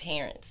just the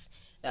parents,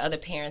 the other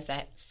parents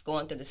that's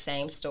going through the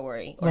same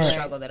story or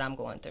struggle that I'm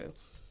going through.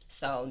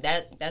 So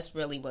that's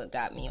really what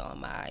got me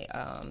on my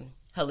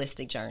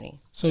holistic journey.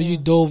 So you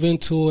dove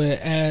into it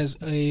as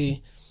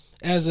a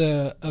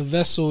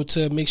vessel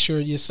to make sure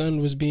your son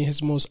was being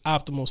his most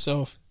optimal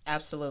self.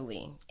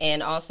 Absolutely.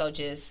 And also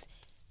just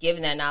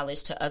giving that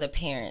knowledge to other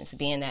parents,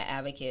 being that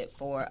advocate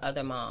for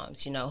other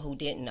moms, you know, who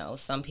didn't know.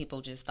 Some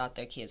people just thought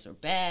their kids were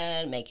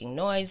bad, making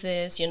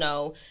noises, you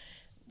know,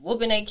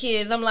 whooping their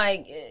kids. I'm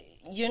like,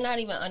 you're not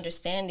even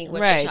understanding what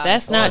your child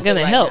That's is going not going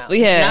to through help. right now.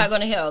 Yeah. It's not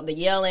going to help. The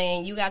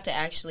yelling, you got to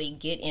actually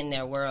get in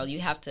their world. You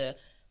have to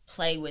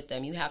play with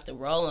them. You have to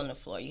roll on the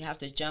floor. You have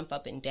to jump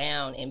up and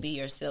down and be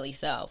your silly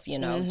self, you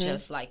know,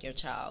 just like your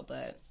child.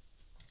 But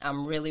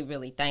I'm really,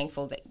 really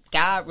thankful that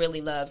God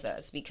really loves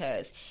us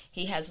because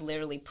he has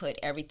literally put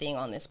everything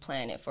on this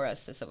planet for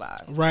us to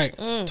survive. Right.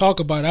 Talk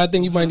about it. I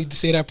think you might need to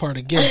say that part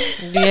again.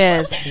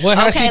 Yes. What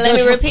has he Okay, let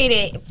done me repeat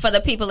it for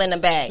the people in the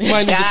back. You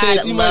might need to say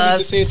it. You might need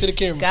to say it to the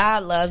camera.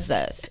 God loves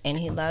us, and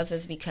he loves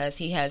us because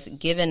he has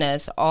given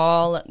us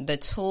all the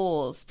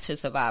tools to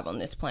survive on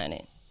this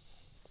planet.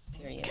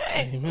 Period.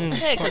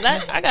 Okay, because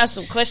I got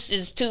some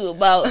questions too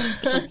about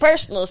some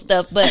personal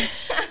stuff, but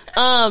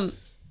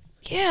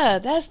yeah,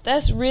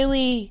 that's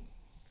really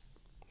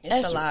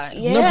It's a lot.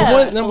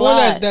 Yeah, number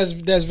one,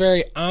 that's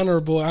very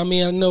honorable. I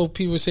mean, I know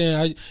people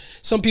saying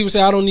some people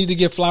say I don't need to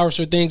get flowers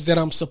for things that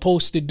I'm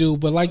supposed to do,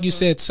 but like you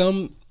said,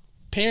 some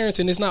parents,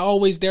 and it's not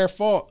always their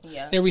fault.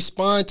 Yeah. They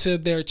respond to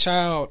their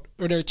child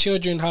or their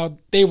children how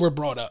they were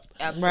brought up.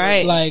 Absolutely.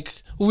 Right.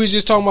 Like we was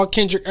just talking about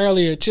Kendrick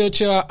earlier.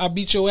 Chill. I'll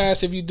beat your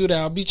ass if you do that.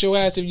 I'll beat your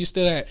ass if you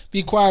still that.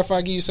 Be quiet if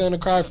I give you something to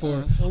cry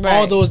for. Right.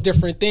 All those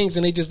different things,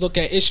 and they just look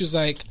at issues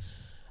like,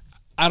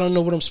 I don't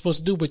know what I'm supposed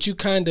to do, but you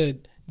kind of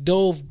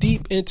dove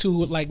deep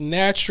into like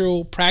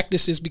natural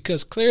practices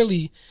because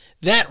clearly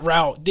that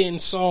route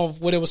didn't solve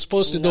what it was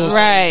supposed to do.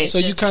 Right. So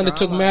you kind of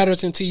took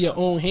matters into your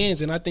own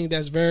hands, and I think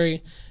that's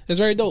very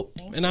dope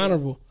and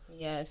honorable.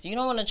 Yes, you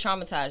don't want to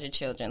traumatize your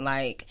children.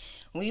 Like,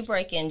 we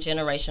break in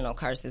generational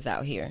curses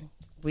out here.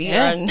 We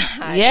are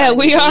not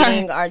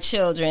beating our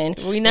children.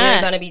 We're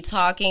going to be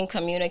talking,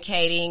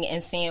 communicating,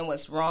 and seeing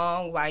what's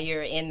wrong while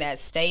you're in that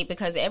state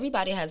because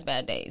everybody has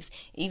bad days.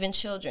 Even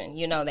children,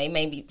 you know, they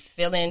may be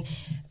feeling...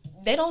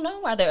 They don't know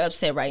why they're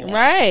upset right now.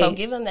 Right. So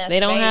give them that they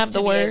space don't have to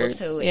the be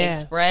words. able to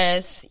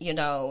express, you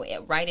know,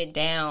 write it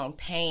down,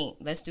 paint.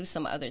 Let's do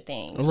some other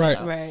things. Right.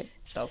 You know? Right.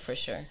 So for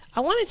sure. I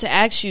wanted to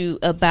ask you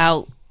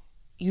about,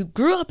 you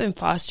grew up in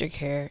foster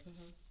care,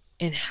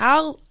 and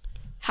how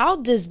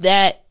does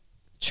that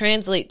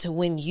translate to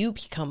when you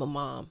become a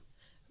mom?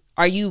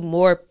 Are you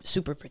more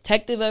super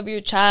protective of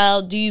your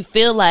child? Do you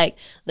feel like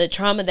the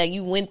trauma that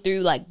you went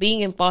through, like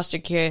being in foster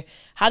care,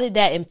 how did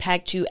that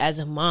impact you as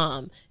a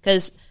mom?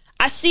 Because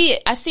I see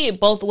it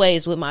both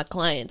ways with my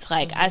clients.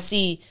 Like I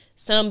see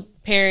some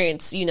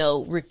parents, you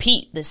know,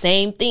 repeat the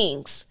same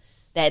things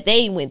that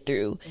they went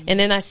through. And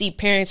then I see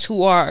parents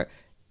who are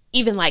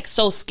even like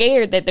so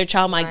scared that their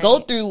child might go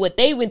through what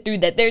they went through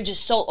that they're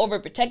just so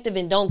overprotective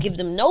and don't give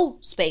them no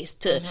space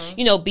to,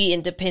 you know, be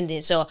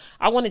independent. So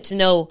I wanted to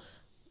know,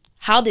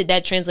 how did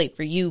that translate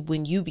for you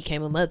when you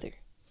became a mother?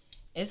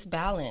 It's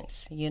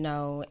balance, you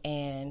know,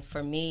 and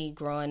for me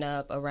growing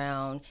up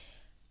around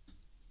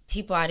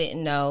people I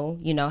didn't know,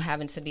 you know,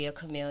 having to be a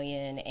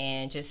chameleon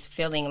and just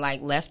feeling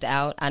like left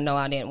out. I know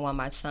I didn't want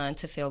my son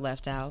to feel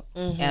left out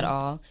at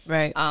all.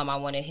 Right. I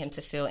wanted him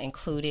to feel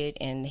included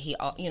and he,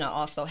 you know,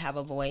 also have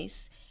a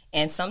voice.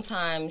 And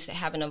sometimes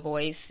having a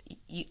voice,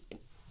 you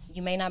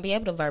may not be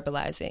able to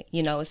verbalize it.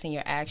 You know, it's in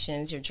your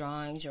actions, your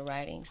drawings, your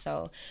writing.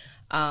 So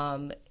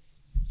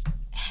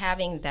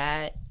having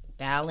that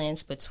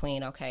balance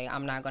between, okay,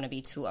 I'm not going to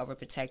be too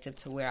overprotective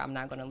to where I'm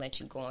not going to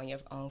let you go on your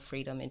own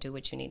freedom and do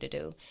what you need to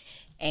do.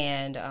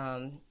 And,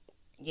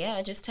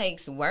 it just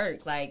takes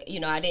work. Like, you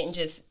know, I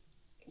just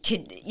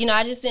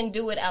didn't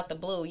do it out the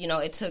blue. You know,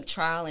 it took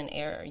trial and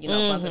error, you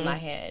know, bumping my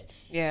head.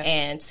 Yeah.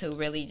 And to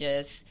really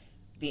just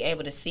be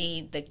able to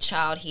see the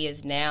child he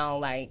is now,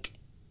 like,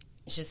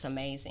 it's just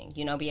amazing.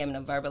 You know, be able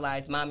to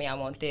verbalize, Mommy, I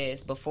want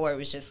this. Before it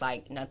was just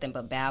like nothing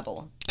but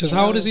babble. Because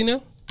how old is he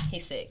now?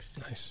 He's 6.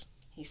 Nice.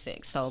 He's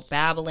 6. So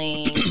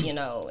babbling, you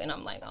know, and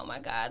I'm like, oh my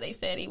God, they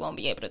said he won't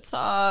be able to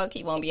talk.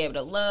 He won't be able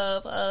to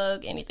love,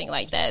 hug, anything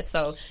like that.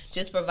 So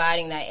just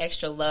providing that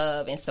extra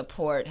love and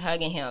support,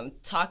 hugging him,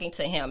 talking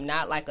to him,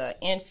 not like an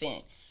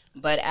infant,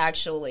 but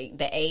actually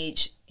the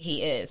age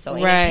he is. So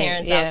any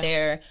parents out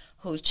there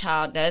whose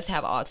child does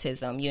have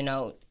autism, you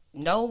know,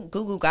 no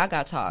goo goo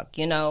gaga talk,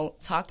 you know,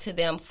 talk to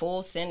them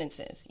full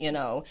sentences, you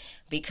know,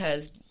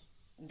 because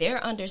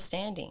they're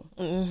understanding.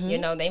 You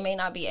know, they may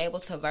not be able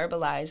to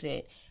verbalize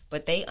it,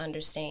 but they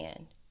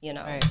understand, you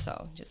know.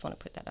 So just want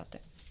to put that out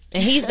there.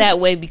 And he's that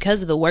way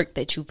because of the work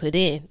that you put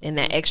in and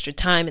that extra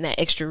time and that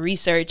extra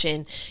research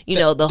and, you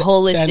know, the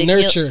holistic that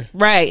nurture.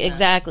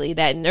 Exactly.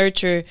 That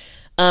nurture.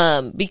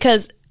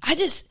 Because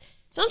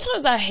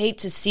sometimes I hate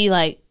to see,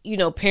 like, you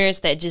know,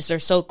 parents that just are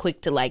so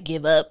quick to, like,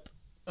 give up,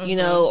 you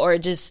know, or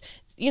just,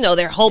 you know,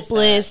 they're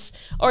hopeless.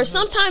 Or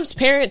sometimes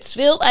parents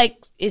feel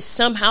like it's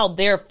somehow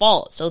their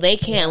fault, so they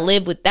can't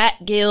live with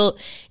that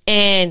guilt.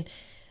 And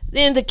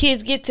then the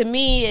kids get to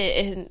me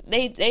and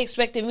they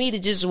expected me to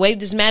just wave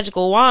this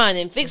magical wand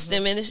and fix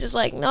them. And it's just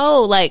like,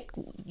 no, like,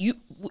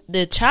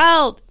 the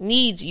child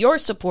needs your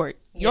support,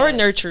 your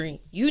nurturing.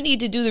 You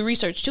need to do the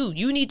research too.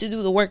 You need to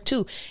do the work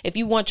too if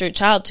you want your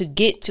child to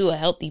get to a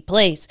healthy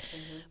place.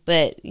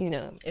 But, you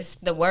know, it's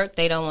the work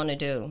they don't want to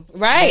do.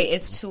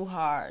 It's too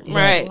hard.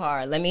 It's too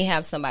hard. Let me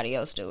have somebody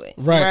else do it.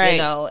 You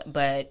know,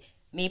 but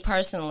me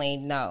personally,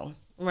 no.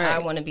 I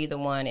want to be the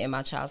one in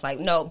my child's life.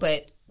 No,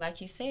 but like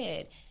you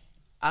said,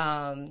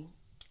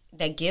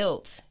 the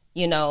guilt,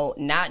 you know,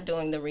 not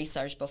doing the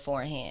research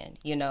beforehand,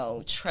 you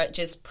know,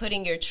 just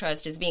putting your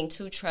trust, just being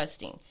too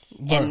trusting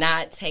and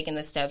not taking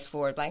the steps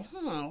forward like,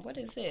 what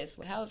is this?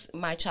 How's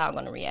my child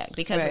going to react?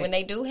 Because when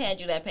they do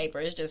hand you that paper,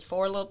 it's just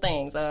 4 little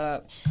things,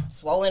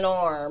 swollen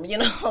arm, you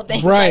know,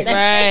 things like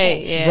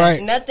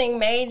that. Nothing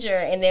major.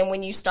 And then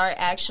when you start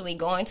actually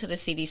going to the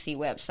CDC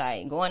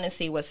website, going to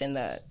see what's in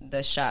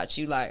the shots,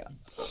 you like...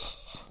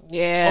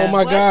 Oh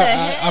my God!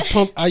 I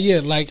pump.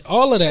 Like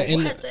all of that.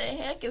 And what the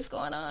heck is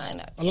going on?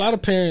 A lot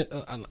of parents.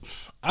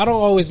 I don't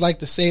always like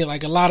to say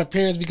like a lot of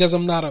parents because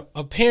I'm not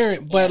a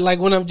parent, but like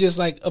when I'm just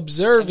like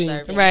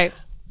observing.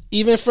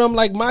 Even from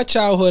like my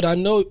childhood, I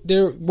know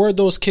there were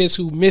those kids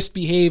who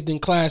misbehaved in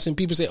class, and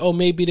people say, "Oh,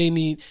 maybe they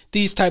need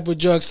these type of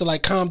drugs to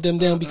like calm them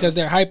down because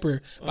they're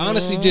hyper." But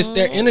honestly, just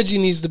their energy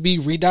needs to be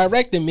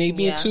redirected,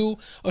 maybe into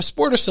a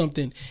sport or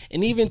something.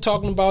 And even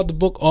talking about the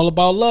book All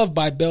About Love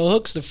by Bell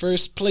Hooks, the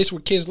first place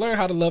where kids learn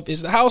how to love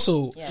is the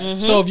household.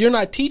 So if you're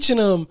not teaching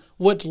them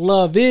what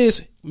love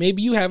is,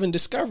 maybe you haven't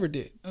discovered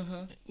it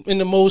in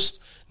the most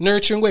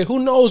nurturing way. Who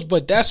knows?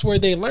 But that's where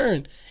they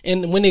learn.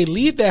 And when they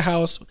leave their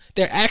house,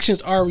 their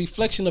actions are a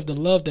reflection of the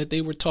love that they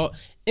were taught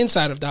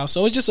inside of the house.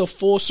 So it's just a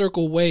full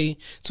circle way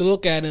to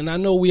look at it. And I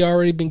know we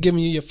already been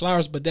giving you your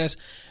flowers, but that's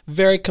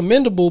very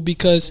commendable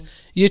because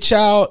your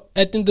child,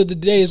 at the end of the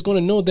day, is going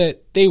to know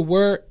that they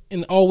were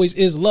and always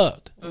is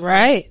loved.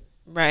 Right.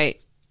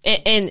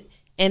 And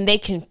they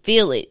can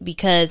feel it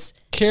because...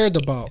 cared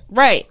about.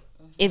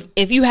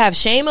 If you have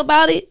shame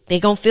about it, they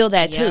gonna feel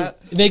that too.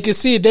 They can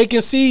see it. They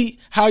can see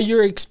how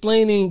you're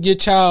explaining your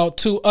child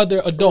to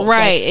other adults.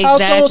 Like, how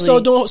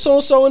so-and-so doing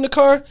so-and-so in the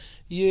car?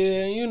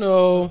 Yeah, you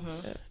know.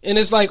 And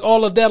it's like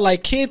all of that.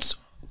 Like kids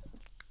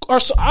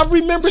are so... I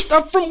remember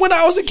stuff from when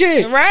I was a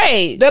kid.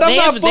 That I'm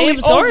not fully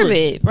over.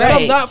 That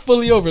I'm not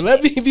fully over.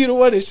 Let me be the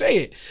one to say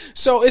it.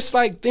 So it's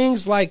like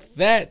things like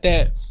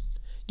that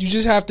you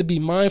just have to be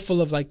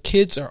mindful of, like,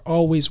 kids are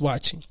always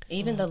watching.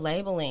 Even the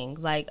labeling,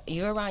 like,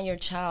 you're around your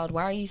child.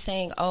 Why are you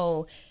saying,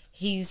 oh,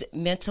 he's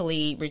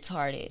mentally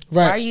retarded?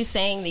 Why are you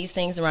saying these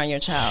things around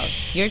your child?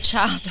 Your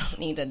child don't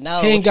need to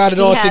know. He ain't got it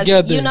all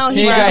together. You know,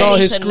 he ain't got all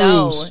his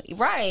screws.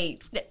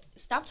 Know.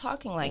 Stop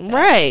talking like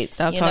that.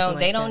 Stop talking like that.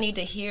 They don't need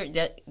to hear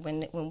that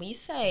when we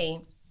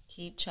say...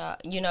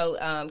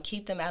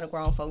 keep them out of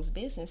grown folks'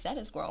 business. That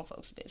is grown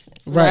folks' business.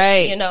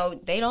 You know,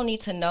 they don't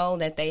need to know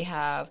that they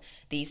have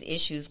these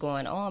issues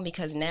going on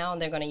because now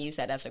they're going to use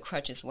that as a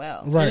crutch as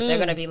well. They're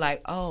going to be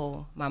like,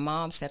 oh, my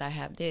mom said I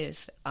have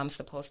this. I'm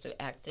supposed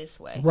to act this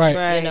way.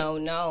 You know,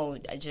 no,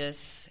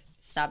 just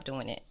stop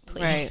doing it,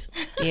 please.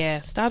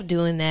 Stop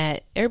doing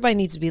that. Everybody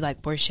needs to be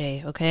like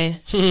Porshae, okay?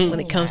 When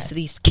it comes to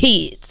these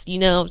kids, you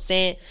know what I'm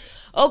saying?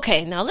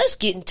 Okay, now let's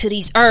get into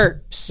these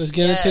herbs. Let's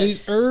get into these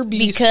herbies.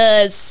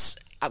 Because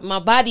my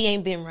body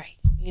ain't been right.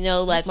 You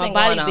know, like my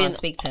body been...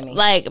 Speak to me.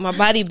 Like my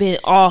body been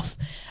off.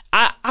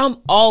 I'm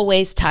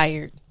always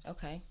tired.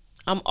 Okay.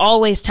 I'm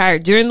always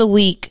tired. During the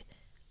week,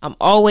 I'm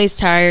always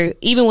tired.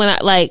 Even when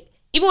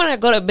I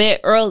go to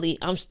bed early,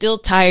 I'm still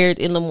tired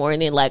in the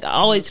morning. Like I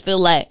always feel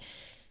like,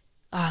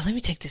 let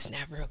me take this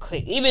nap real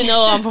quick, even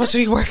though I'm supposed to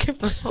be working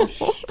from home.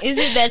 Is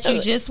it that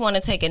you just want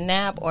to take a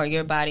nap or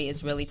your body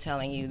is really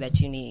telling you that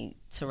you need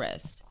to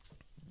rest?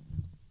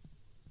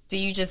 Do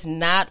you just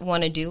not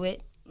want to do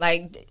it?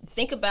 Like,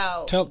 think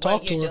about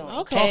what you're doing.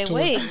 Okay,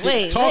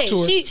 wait. Talk to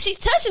her. She's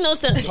touching on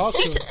something.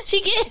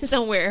 She getting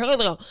somewhere.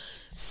 Hold on.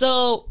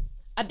 So,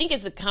 I think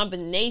it's a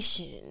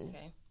combination.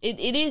 Okay.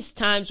 It is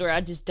times where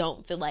I just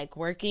don't feel like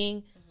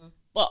working.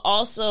 But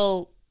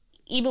also...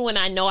 even when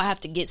I know I have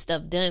to get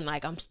stuff done,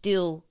 like I'm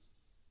still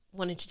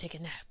wanting to take a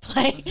nap.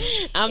 Like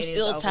I'm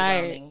still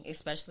tired,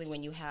 especially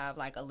when you have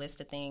like a list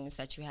of things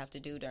that you have to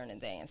do during the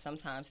day, and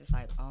sometimes it's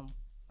like, oh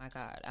my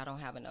God, I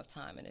don't have enough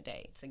time in a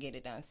day to get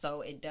it done.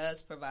 So it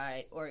does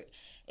provide, or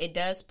it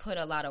does put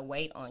a lot of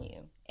weight on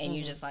you, and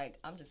you're just like,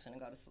 I'm just gonna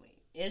go to sleep.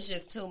 It's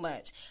just too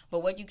much.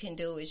 But what you can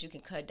do is you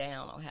can cut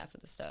down on half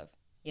of the stuff.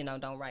 You know,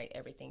 don't write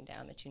everything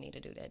down that you need to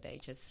do that day.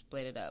 Just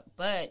split it up.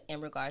 But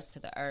in regards to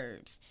the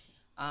herbs,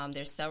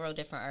 there's several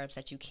different herbs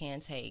that you can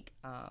take.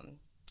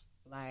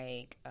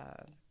 We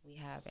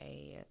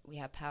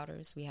have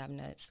powders, we have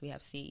nuts, we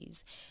have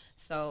seeds.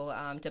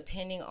 So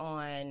depending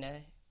on,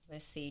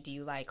 let's see, do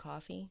you like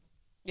coffee?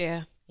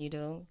 Yeah. You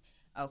do?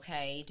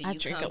 Okay. I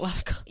drink a lot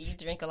of coffee. You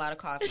drink a lot of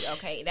coffee.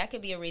 Okay. That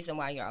could be a reason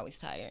why you're always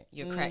tired.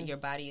 Your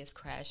body is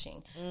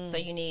crashing. So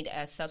you need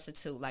a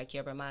substitute like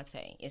yerba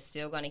mate. It's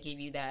still going to give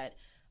you that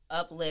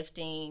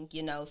uplifting,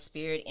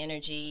 spirit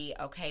energy.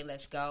 Okay,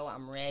 let's go.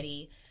 I'm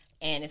ready.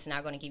 And it's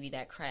not going to give you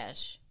that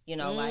crash.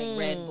 Like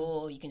Red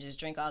Bull, you can just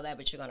drink all that,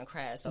 but you're going to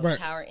crash. Those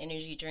power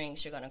energy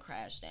drinks, you're going to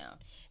crash down.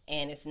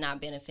 And it's not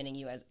benefiting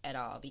you at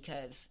all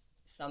because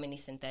so many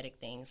synthetic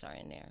things are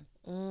in there.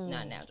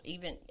 Not natural.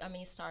 Even,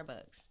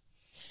 Starbucks.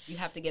 You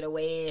have to get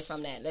away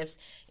from that.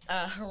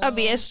 I'll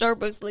be at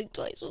Starbucks like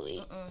twice a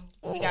week.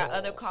 We got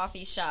other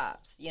coffee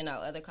shops,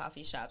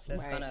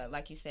 that's gonna,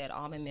 like you said,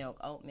 almond milk,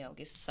 oat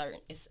milk.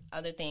 It's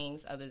other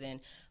things other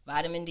than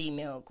vitamin D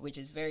milk, which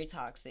is very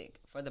toxic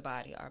for the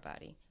body, our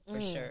body,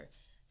 for sure.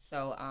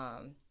 So,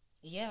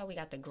 we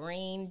got the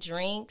green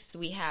drinks.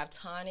 We have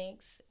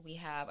tonics. We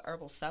have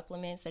herbal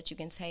supplements that you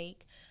can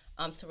take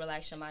to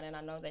relax your mind. And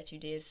I know that you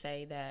did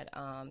say that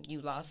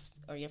you lost,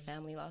 or your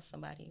family lost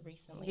somebody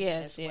recently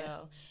as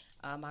well.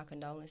 My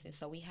condolences.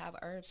 So we have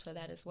herbs for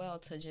that as well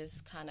to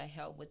just kind of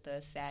help with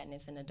the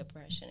sadness and the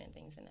depression and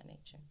things in that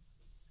nature.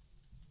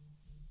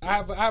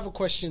 I have a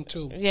question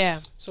too.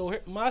 Yeah. So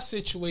my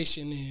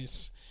situation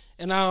is,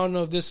 and I don't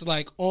know if this is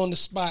like on the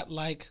spot,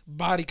 like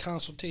body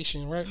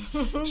consultation, right?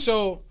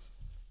 So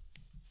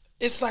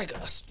it's like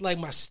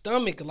my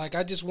stomach, like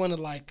I just want to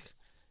like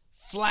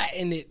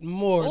flatten it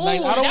more. Ooh,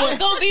 like I don't that was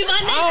gonna be my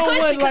next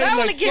question because I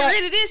want to get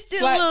rid of this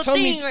little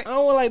tummy, thing. Right? I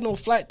don't want like no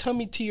flat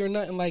tummy tea or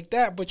nothing like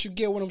that. But you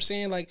get what I'm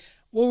saying. Like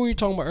what were you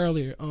talking about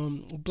earlier?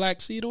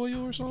 Black seed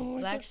oil or something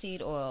like that? Black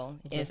seed oil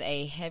is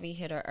a heavy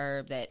hitter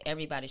herb that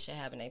everybody should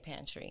have in their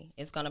pantry.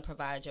 It's going to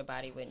provide your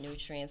body with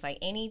nutrients, like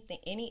any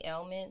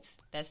ailments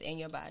that's in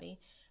your body.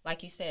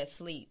 Like you said,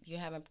 sleep. You're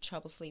having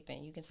trouble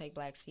sleeping. You can take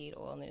black seed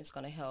oil and it's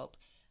going to help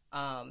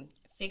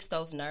fix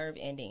those nerve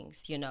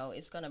endings.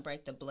 It's going to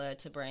break the blood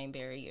to brain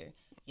barrier,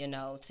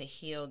 to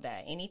heal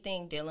that.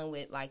 Anything dealing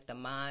with like the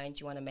mind,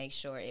 you want to make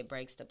sure it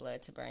breaks the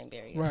blood to brain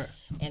barrier. Right.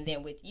 And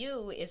then with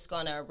you, it's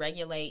going to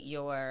regulate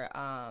your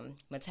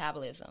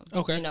metabolism.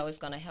 Okay. It's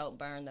going to help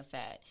burn the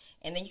fat.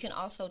 And then you can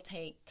also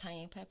take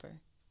cayenne pepper.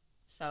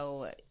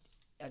 So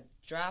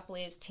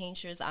droplets,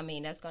 tinctures,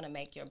 that's going to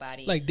make your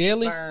body like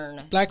daily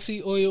burn. Black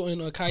seed oil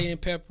and cayenne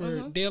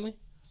pepper daily?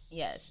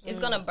 Yes. It's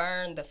going to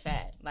burn the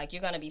fat. Like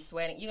you're going to be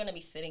sweating. You're going to be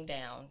sitting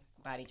down,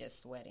 body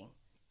just sweating.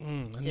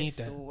 I need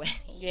that. Sweating.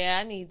 Yeah,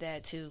 I need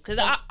that too. Because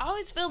I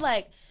always feel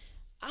like,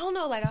 I don't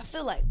know, like I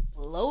feel like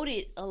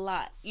bloated a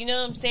lot. You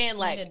know what I'm saying?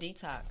 Like you need a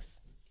detox.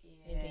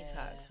 Yeah.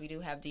 Detox. We do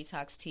have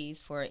detox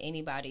teas for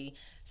anybody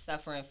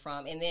suffering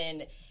from. And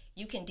then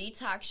you can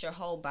detox your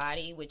whole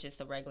body, which is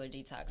the regular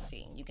detox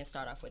tea. You can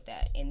start off with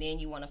that. And then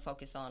you want to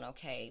focus on,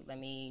 okay, let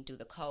me do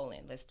the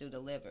colon. Let's do the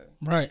liver.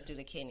 Right. Let's do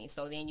the kidney.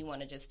 So then you want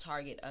to just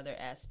target other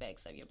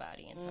aspects of your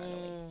body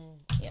internally.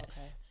 Yes.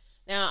 Okay.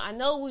 Now, I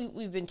know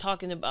we've been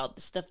talking about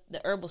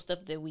the herbal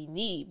stuff that we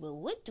need, but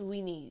what do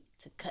we need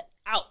to cut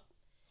out?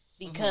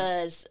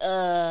 Because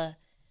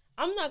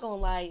I'm not going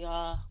to lie,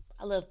 y'all,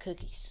 I love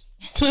cookies.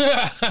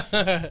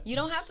 You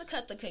don't have to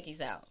cut the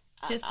cookies out.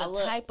 Just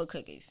the type of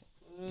cookies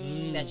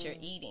that you're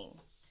eating.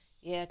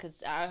 Yeah, because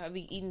I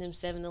be eating them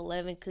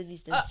 7-Eleven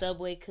cookies, the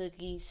Subway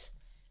cookies.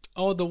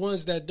 Oh, the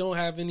ones that don't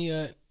have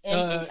any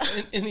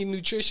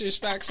nutritious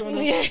facts on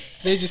them? Yeah.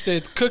 They just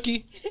said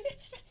cookie.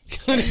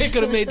 They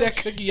could have made that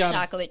cookie out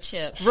chocolate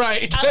chip.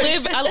 Right.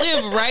 I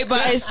live right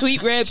by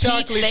Sweet Red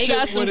Peach. They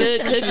got some good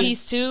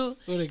cookies too.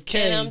 With a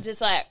K. And I'm just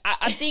like,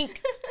 I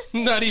think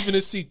not even a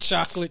C,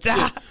 chocolate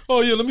chip.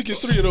 Oh yeah, let me get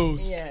 3 of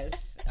those. Yes.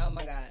 Oh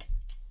my God.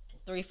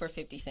 3 for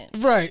 50 cents.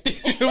 Right.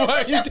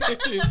 Why you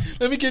thinking?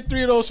 Let me get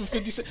 3 of those for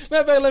 50 cents.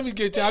 Matter of fact, let me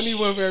get you. I need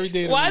one for every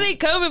day. Why they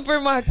coming for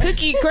my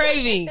cookie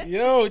craving?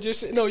 Yo,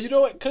 no. You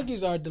know what?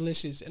 Cookies are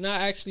delicious, and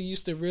I actually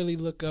used to really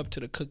look up to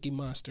the Cookie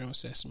Monster on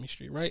Sesame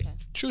Street. Right? Okay.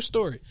 True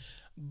story.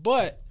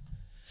 But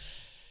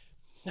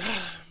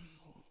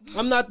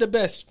I'm not the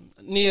best,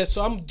 Nia.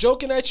 So I'm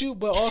joking at you,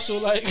 but also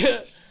like.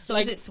 So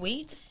is it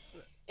sweets?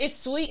 It's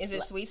sweet. Is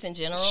it sweets in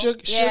general?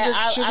 Sugar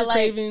I like,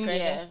 cravings.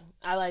 Yeah,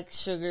 I like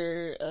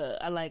sugar.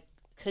 I like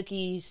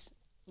cookies.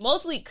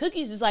 Mostly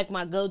cookies is like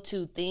my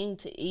go-to thing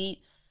to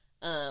eat.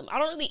 I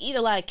don't really eat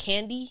a lot of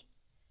candy,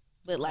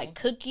 but like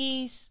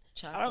cookies.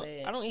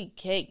 Chocolate. I don't eat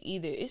cake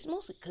either. It's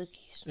mostly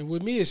cookies. And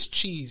with me, it's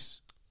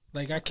cheese.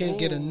 Like, I can't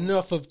get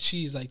enough of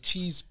cheese. Like,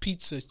 cheese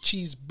pizza,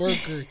 cheese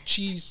burger,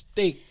 cheese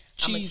steak.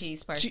 I'm a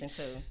cheese person,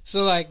 too.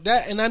 So, like,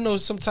 that, and I know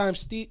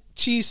sometimes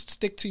cheese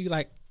stick to you,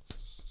 like,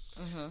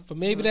 but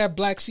maybe that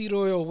black seed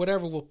oil or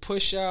whatever will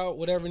push out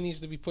whatever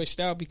needs to be pushed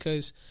out,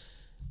 because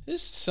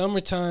it's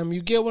summertime.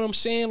 You get what I'm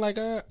saying? Like,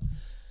 you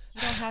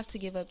don't have to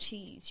give up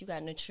cheese. You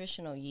got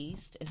nutritional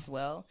yeast as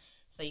well.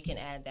 So you can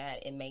add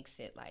that. It makes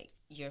it like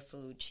your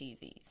food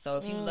cheesy. So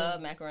if you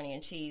love macaroni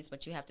and cheese,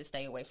 but you have to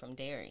stay away from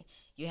dairy,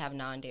 you have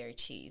non-dairy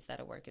cheese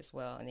that'll work as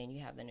well. And then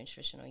you have the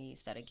nutritional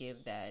yeast that'll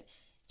give that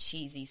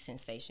cheesy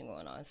sensation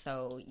going on.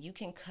 So you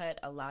can cut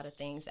a lot of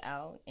things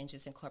out and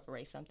just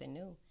incorporate something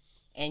new.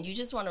 And you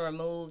just want to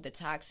remove the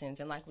toxins.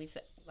 And like we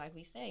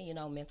say, you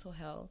know, mental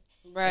health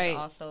is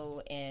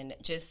also in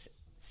just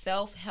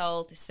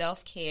self-health,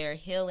 self-care,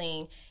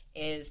 healing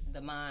is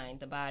the mind,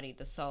 the body,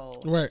 the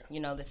soul, you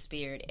know, the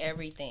spirit,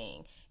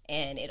 everything.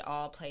 And it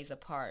all plays a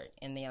part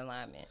in the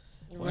alignment.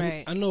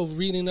 Right. I know,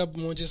 reading up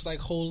on just like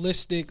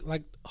holistic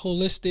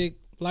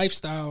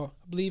lifestyle,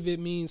 I believe it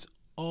means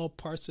all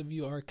parts of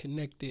you are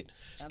connected.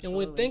 Absolutely. And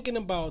when thinking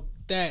about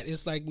that,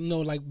 it's like, you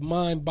know, like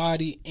mind,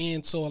 body,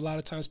 and soul. A lot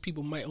of times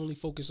people might only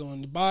focus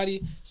on the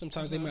body.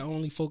 Sometimes they might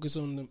only focus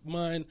on the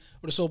mind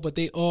or the soul, but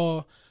they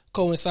all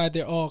coincide.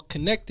 They're all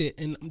connected.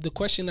 And the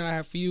question I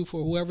have for you,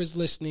 for whoever's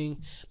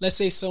listening, let's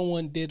say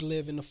someone did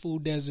live in a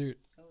food desert,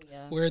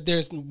 where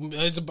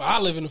I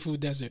live in a food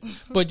desert,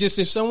 but just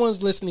if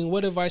someone's listening,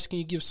 what advice can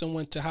you give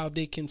someone to how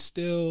they can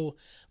still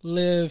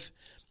live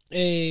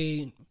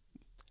a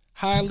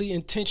highly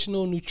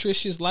intentional,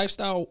 nutritious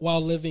lifestyle while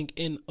living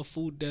in a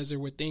food desert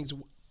where things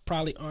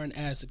probably aren't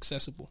as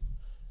accessible?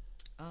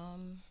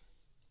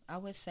 I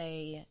would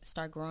say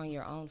start growing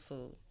your own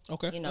food.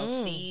 Okay. You know,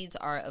 seeds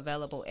are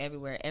available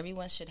everywhere.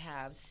 Everyone should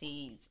have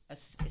seeds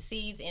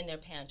in their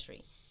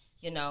pantry.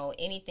 You know,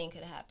 anything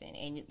could happen.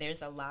 And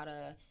there's a lot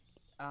of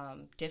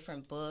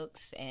different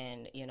books,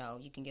 and, you know,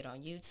 you can get on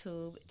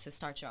YouTube to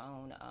start your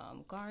own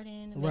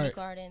mini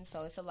garden.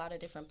 So it's a lot of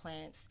different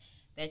plants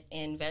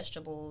and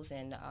vegetables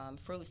and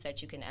fruits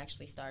that you can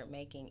actually start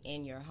making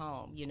in your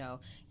home, you know,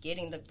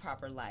 getting the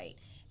proper light.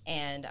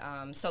 And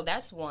so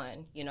that's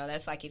one, you know,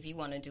 that's like if you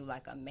want to do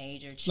like a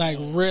major change. Like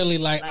really,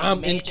 like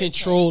I'm in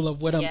control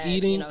of what I'm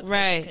eating. You know,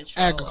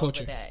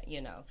 agriculture. Over that, you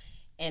know.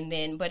 And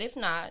then, but if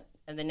not,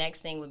 the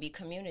next thing would be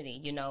community,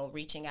 you know,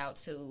 reaching out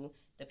to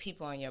the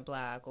people on your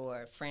block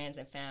or friends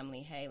and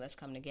family. Hey, let's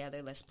come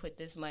together. Let's put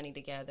this money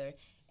together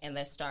and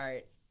let's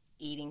start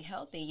eating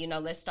healthy. You know,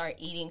 let's start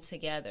eating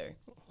together.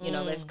 You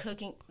know, let's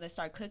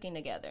start cooking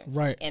together.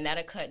 Right. And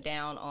that'll cut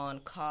down on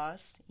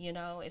cost, you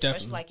know,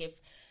 especially like if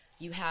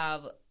you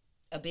have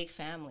a big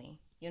family,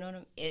 you know what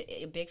I mean?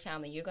 A big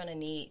family, you're going to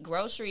need,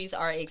 groceries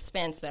are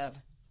expensive.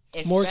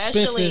 More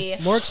expensive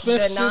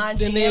the non-GMO.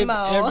 than they've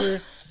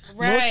ever,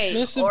 more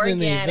expensive organic,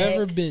 than they've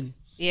ever been.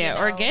 Yeah, you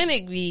know,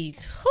 organic be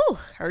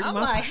hurting I'm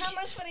my like, pockets. how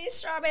much for these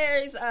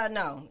strawberries?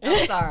 No,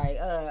 I'm sorry.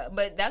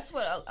 But that's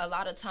what a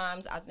lot of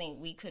times I think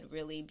we could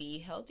really be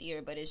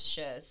healthier, but it's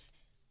just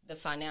the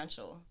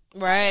financial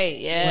side, right,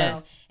 yeah. You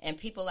know? And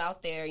people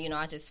out there, you know,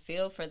 I just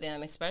feel for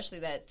them, especially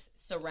that's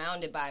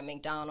surrounded by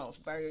McDonald's,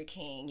 Burger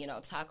King, you know,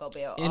 Taco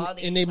Bell, all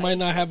these and they might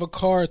not have a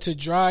car to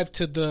drive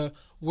to the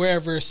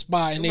wherever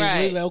spot, and they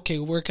really like, okay,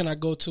 where can I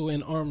go to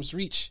in arm's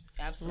reach?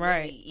 Absolutely.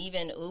 Right.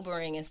 Even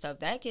Ubering and stuff,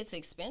 that gets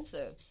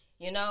expensive.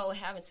 You know,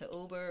 having to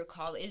Uber,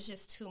 call, it's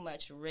just too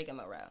much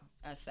rigmarole,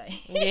 I say.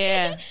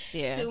 Yeah,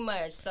 yeah. Too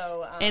much.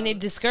 So, and it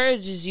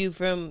discourages you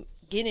from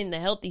getting the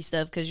healthy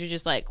stuff because you're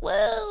just like,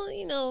 well,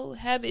 you know,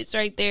 Habit's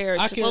right there,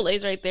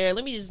 Chipotle's right there.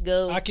 Let me just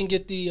go. I can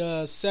get the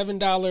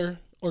 $7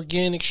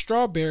 organic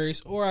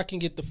strawberries, or I can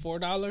get the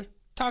 $4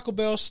 Taco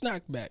Bell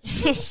snack pack.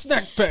 Taco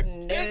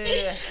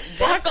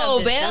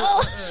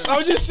Bell. I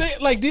was just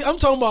saying, like, I'm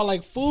talking about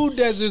like food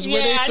deserts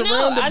where they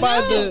surrounded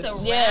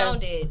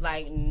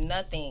like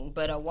nothing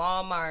but a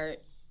Walmart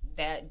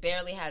that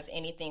barely has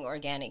anything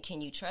organic.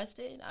 Can you trust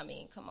it? I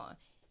mean, come on.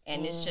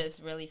 And it's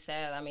just really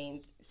sad. I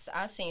mean,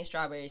 I've seen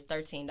strawberries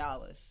 $13.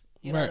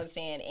 You know what I'm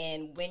saying?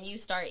 And when you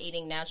start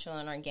eating natural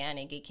and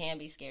organic, it can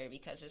be scary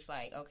because it's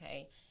like,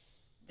 okay,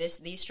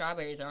 these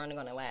strawberries are only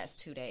going to last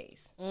 2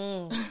 days.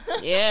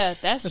 Yeah,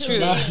 that's true.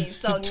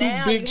 So two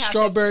now big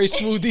strawberry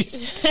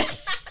smoothies,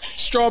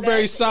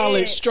 strawberry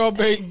salad,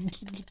 strawberry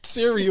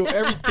cereal,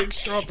 everything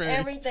strawberry.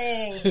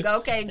 Everything.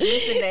 Okay,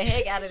 juicing the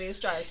heck out of these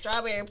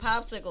strawberry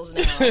popsicles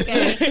now.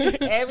 Okay,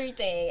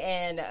 everything.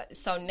 And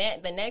so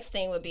the next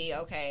thing would be,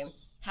 okay,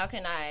 how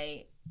can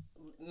I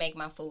make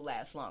my food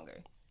last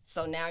longer?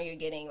 So now you're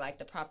getting like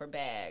the proper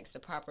bags, the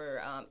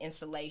proper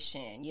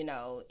insulation, you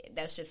know,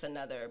 that's just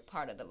another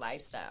part of the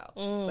lifestyle.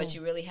 But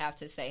you really have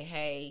to say,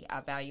 hey,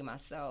 I value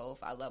myself.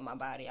 I love my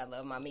body. I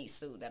love my meat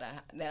suit that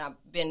I've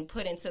been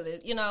put into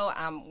this, you know,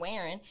 I'm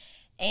wearing.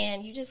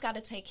 And you just got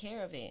to take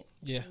care of it.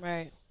 Yeah.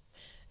 Right.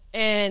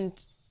 And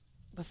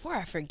before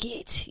I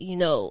forget, you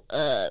know,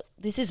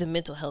 this is a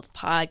mental health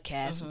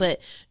podcast,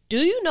 but do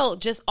you know,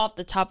 just off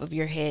the top of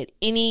your head,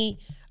 any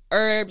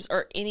herbs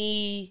or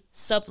any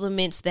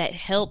supplements that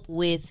help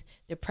with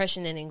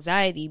depression and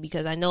anxiety,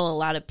 because I know a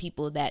lot of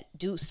people that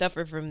do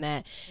suffer from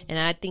that, and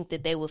I think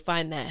that they would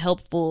find that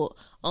helpful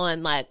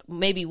on like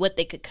maybe what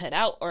they could cut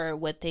out or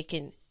what they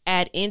can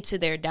add into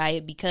their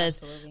diet, because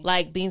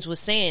like Beans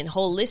was saying,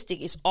 holistic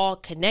is all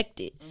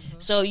connected.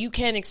 So you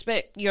can't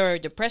expect your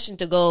depression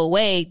to go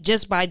away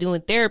just by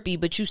doing therapy,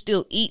 but you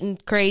still eating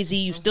crazy,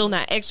 you still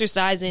not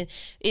exercising.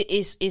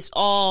 It's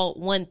all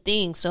one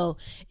thing. So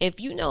if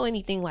you know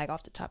anything like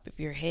off the top of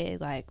your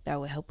head, like that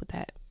would help with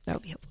that. That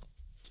would be helpful.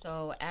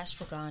 So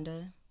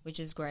ashwagandha, which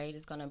is great,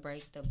 is going to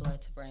break the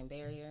blood to brain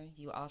barrier.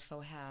 You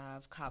also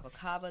have kava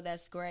kava,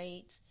 that's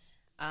great.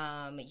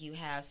 You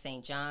have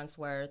St. John's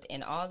wort,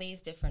 and all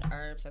these different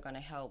herbs are going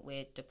to help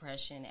with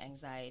depression,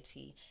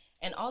 anxiety.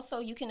 And also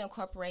you can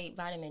incorporate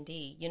vitamin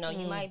D. You know,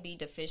 you might be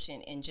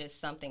deficient in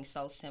just something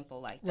so simple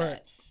like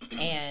that.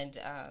 And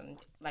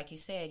like you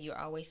said, you're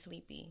always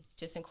sleepy.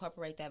 Just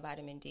incorporate that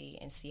vitamin D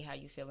and see how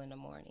you feel in the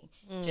morning.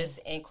 Just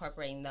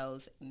incorporating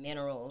those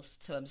minerals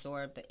to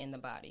absorb in the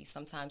body.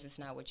 Sometimes it's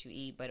not what you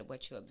eat, but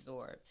what you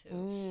absorb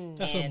too.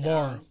 That's a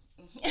bar.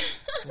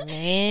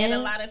 And a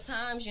lot of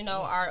times, you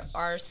know,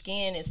 our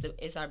skin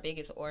is our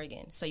biggest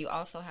organ. So you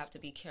also have to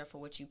be careful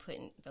what you put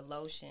in the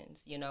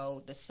lotions, you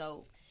know, the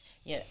soap.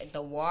 Yeah,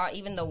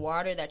 even the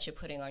water that you're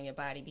putting on your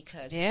body,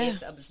 because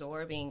it's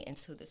absorbing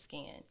into the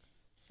skin.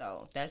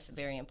 So that's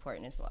very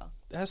important as well.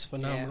 That's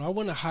phenomenal. I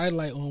want to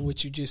highlight on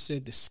what you just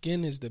said. The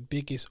skin is the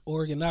biggest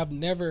organ. I've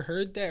never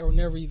heard that or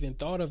never even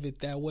thought of it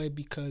that way,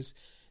 because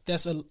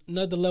that's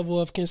another level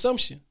of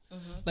consumption.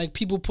 Like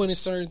people putting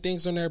certain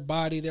things on their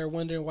body, they're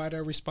wondering why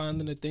they're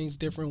responding to things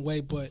different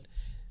way, but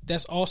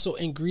that's also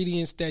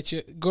ingredients that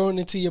you're going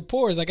into your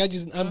pores. Like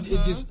it's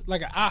just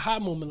like an aha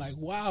moment. Like,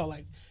 wow,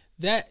 like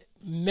that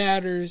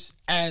matters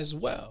as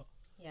well.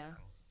 Yeah.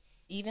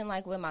 Even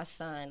like with my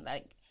son,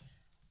 like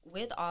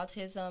with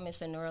autism,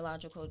 it's a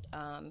neurological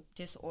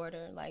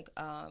disorder. Like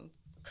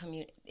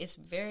it's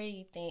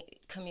very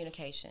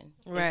communication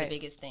is the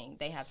biggest thing.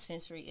 They have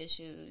sensory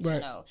issues, you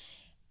know,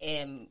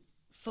 and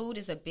food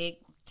is a big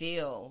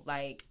deal.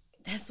 Like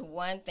that's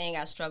one thing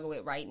I struggle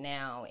with right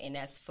now, and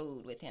that's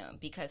food with him,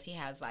 because he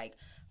has like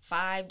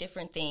 5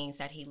 different things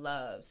that he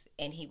loves,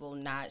 and he will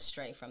not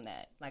stray from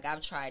that. Like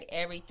I've tried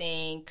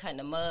everything, cutting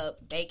them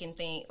up, baking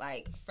things,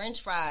 like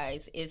French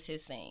fries is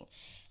his thing.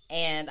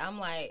 And I'm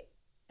like,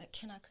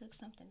 can I cook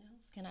something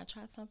else? Can I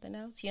try something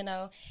else? You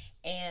know?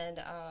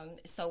 And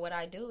so what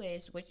I do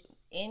is, with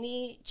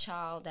any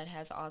child that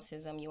has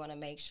autism, you want to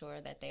make sure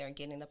that they are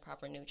getting the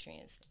proper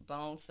nutrients,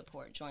 bone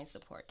support, joint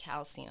support,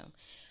 calcium,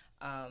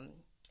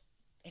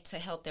 to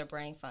help their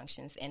brain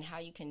functions. And how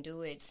you can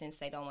do it, since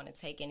they don't want to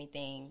take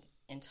anything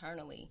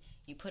internally,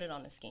 you put it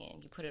on the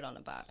skin, you put it on the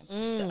bottom.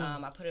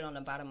 I put it on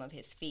the bottom of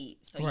his feet,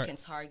 so you can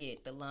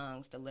target the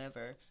lungs, the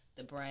liver,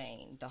 the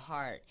brain, the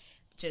heart,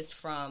 just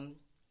from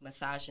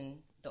massaging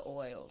the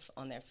oils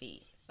on their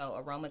feet.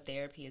 So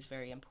aromatherapy is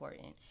very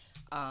important.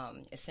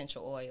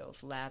 Essential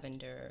oils,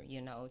 lavender,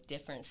 you know,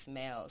 different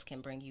smells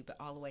can bring you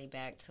all the way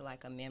back to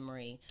like a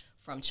memory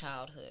from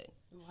childhood.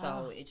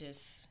 Wow. So it's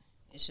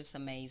just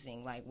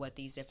amazing, like what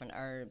these different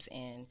herbs,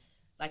 and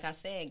like I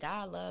said,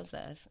 God loves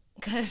us,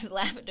 because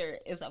lavender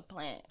is a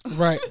plant.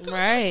 Right.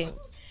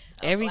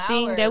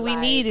 Everything flower, that we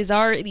need is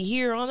already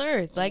here on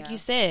earth, like you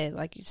said.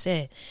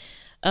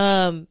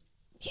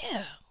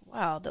 Yeah.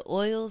 Wow, the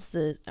oils.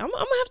 I'm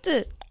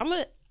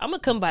gonna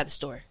come by the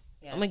store.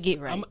 Yes. I'm gonna get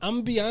right. I'm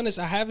gonna be honest.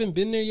 I haven't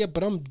been there yet,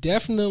 but I'm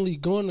definitely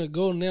going to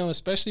go now.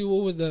 Especially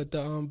what was the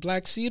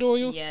black seed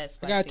oil? Yes,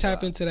 I gotta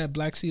tap into that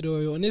black seed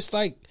oil. And it's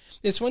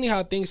funny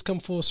how things come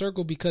full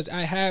circle, because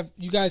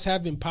you guys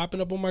have been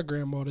popping up on my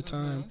gram all the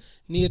time.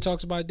 Nia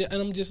talks about that,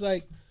 and I'm just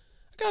like,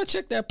 I gotta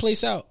check that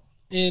place out.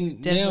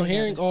 And now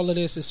hearing all of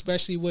this,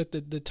 especially with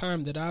the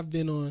time that I've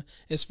been on,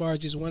 as far as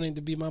just wanting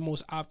to be my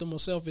most optimal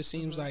self, it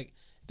seems like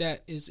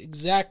that is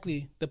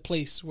exactly the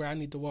place where I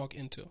need to walk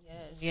into.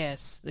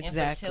 Yes, exactly.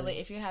 And fertility,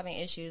 if you're having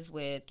issues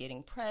with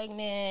getting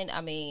pregnant,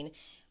 I mean,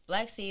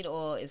 black seed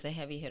oil is a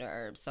heavy hitter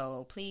herb,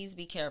 so please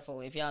be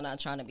careful if y'all not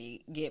trying to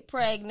get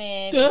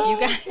pregnant. If you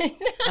guys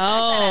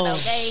trying to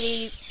have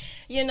babies,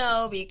 you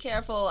know, be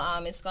careful.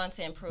 It's going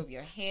to improve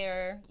your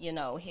hair. You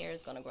know, hair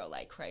is going to grow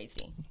like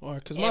crazy.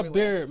 Because my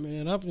beard,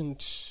 man, I've been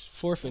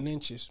 4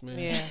 inches, man.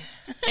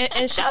 Yeah.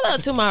 and shout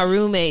out to my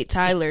roommate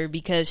Tyler,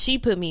 because she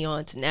put me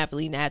on to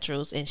Napoli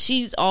Naturals, and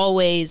she's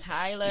always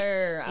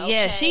Tyler. Okay.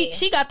 Yeah,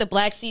 she got the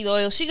black seed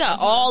oil. She got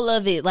all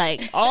of it,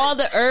 like all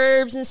the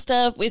herbs and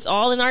stuff. It's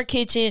all in our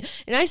kitchen.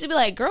 And I used to be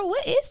like, girl,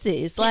 what is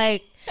this?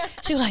 Like,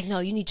 she was like, no,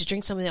 you need to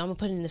drink some of it. I'm going to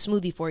put it in a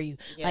smoothie for you.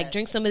 Yes. Like,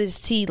 drink some of this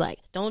tea. Like,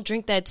 don't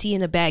drink that tea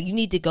in a bag. You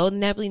need to go to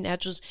Napoli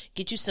Naturals,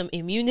 get you some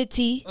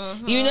immunity,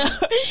 you know?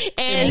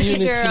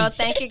 And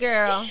Thank you,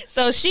 girl.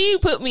 So she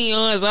put me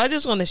on, so I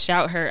just want to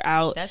shout her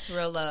out. That's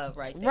real love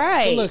right there.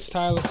 Right. Good looks,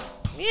 Tyler.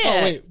 Yeah.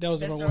 Oh, wait, that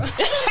was the wrong one.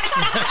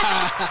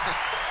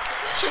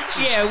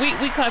 Yeah,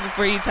 we clapping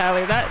for you,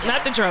 Tyler.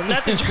 Not the drum,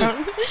 not the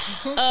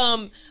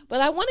drum.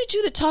 But I wanted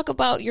you to talk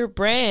about your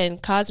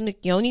brand,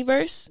 Cosmic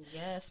Universe.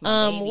 Yes,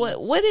 my baby.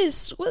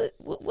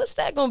 What's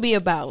that going to be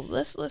about?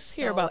 Let's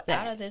hear about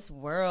that. Out of this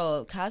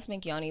world,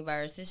 Cosmic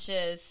Universe. It's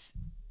just,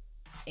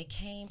 it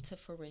came to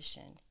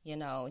fruition.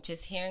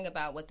 Just hearing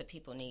about what the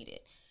people needed.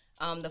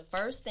 The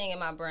first thing in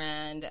my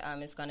brand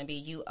is going to be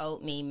You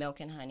Oat Me Milk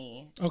and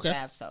Honey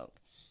bath soak.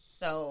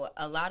 So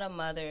a lot of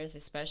mothers,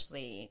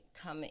 especially,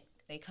 come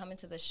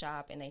into the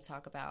shop and they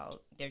talk about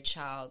their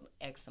child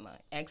eczema,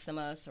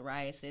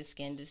 psoriasis,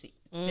 skin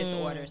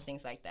disorders,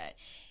 things like that.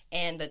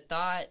 And the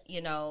thought,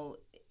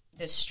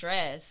 the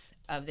stress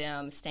of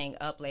them staying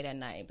up late at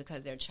night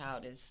because their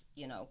child is,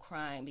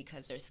 crying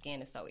because their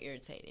skin is so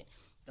irritated.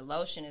 The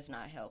lotion is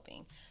not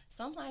helping.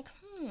 So I'm like,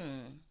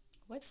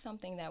 what's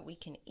something that we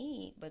can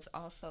eat but it's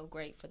also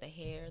great for the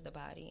hair, the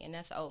body? And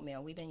that's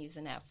oatmeal. We've been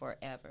using that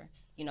forever,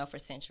 for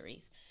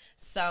centuries.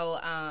 So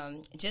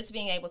just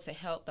being able to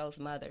help those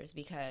mothers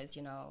because,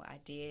 I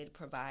did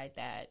provide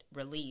that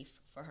relief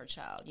for her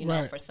child.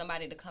 For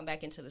somebody to come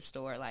back into the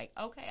store like,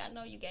 okay, I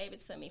know you gave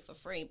it to me for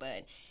free,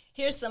 but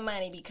here's some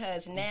money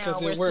because now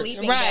we're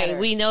sleeping better.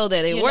 We know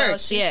that it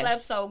works. She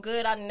slept so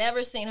good. I've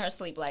never seen her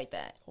sleep like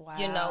that.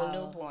 Wow.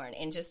 Newborn.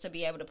 And just to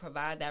be able to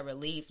provide that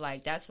relief,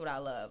 like, that's what I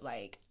love.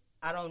 Like,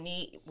 I don't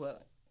need, well,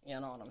 you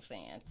know what I'm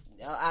saying?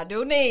 I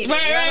do need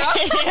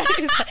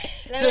it,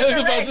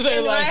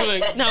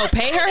 No,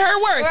 pay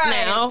her worth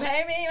now.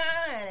 Pay me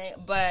my money.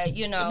 But,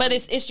 But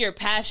it's your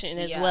passion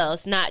as well.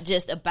 It's not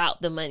just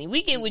about the money.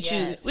 We get what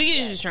you're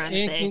trying to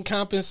say. And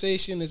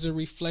compensation is a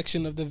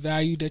reflection of the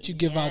value that you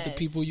give out to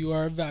people. You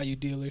are a value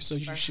dealer, so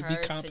you should be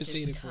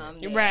compensated for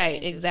it.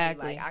 Right,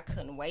 exactly. I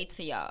couldn't wait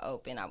till y'all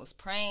open. I was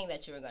praying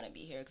that you were going to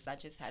be here because I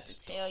just had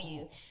to tell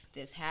you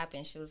this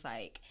happened. She was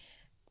like,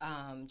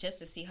 just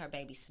to see her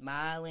baby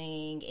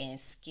smiling and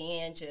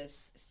skin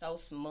just so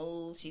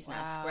smooth. She's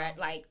not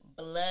like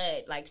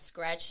blood, like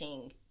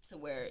scratching to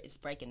where it's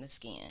breaking the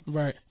skin.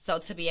 Right. So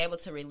to be able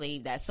to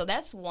relieve that. So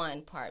that's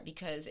one part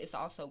because it's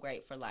also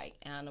great for like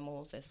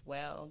animals as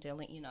well,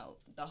 dealing,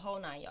 the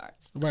whole 9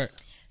 yards. Right.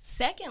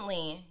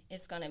 Secondly,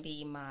 it's going to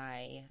be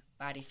my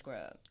body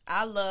scrub.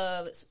 I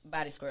love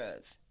body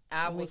scrubs.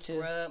 I will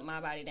scrub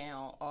my body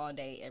down all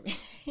day, every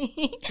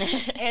day.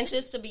 And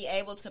just to be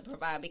able to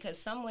provide, because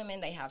some women,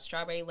 they have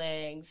strawberry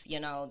legs,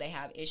 they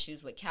have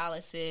issues with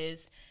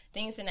calluses,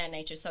 things in that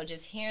nature. So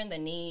just hearing the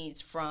needs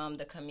from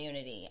the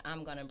community,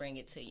 I'm going to bring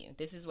it to you.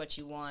 This is what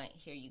you want.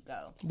 Here you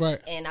go. Right.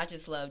 And I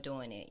just love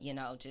doing it,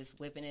 just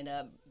whipping it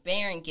up,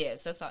 bearing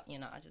gifts. That's all,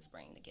 I just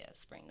bring the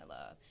gifts, bring the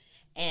love.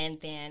 And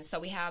then, so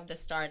we have the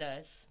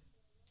Stardust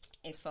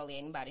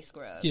exfoliating body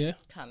scrub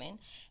coming.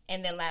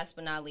 And then last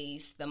but not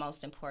least, the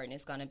most important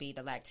is going to be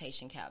the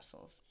lactation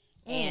capsules.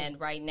 And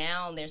right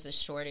now, there's a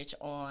shortage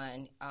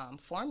on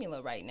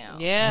formula right now.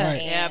 Yeah,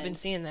 yeah, I've been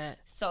seeing that.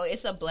 So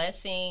it's a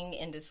blessing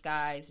in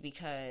disguise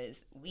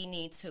because we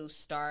need to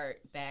start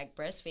back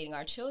breastfeeding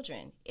our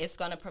children. It's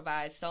going to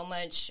provide so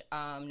much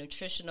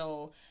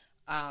nutritional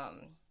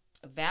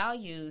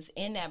values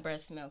in that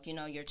breast milk.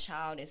 Your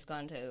child is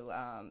going to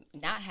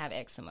not have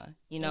eczema.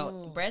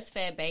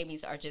 Breastfed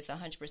babies are just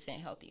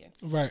 100% healthier.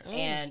 Right.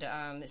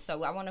 And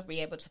so I want to be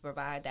able to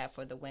provide that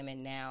for the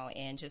women now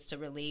and just to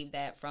relieve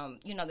that from,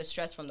 the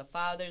stress from the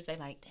fathers. They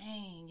like,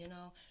 dang,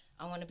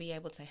 I want to be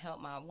able to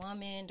help my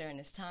woman during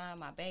this time,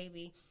 my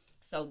baby.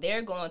 So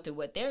they're going through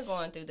what they're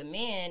going through, the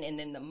men, and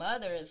then the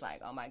mother is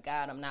like, oh, my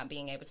God, I'm not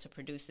being able to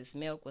produce this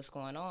milk. What's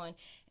going on?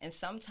 And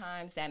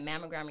sometimes that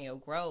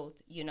mammogramial growth,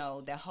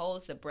 that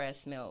holds the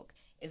breast milk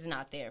is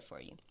not there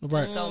for you.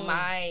 Right. So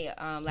my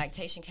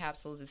lactation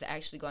capsules is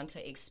actually going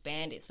to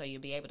expand it so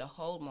you'll be able to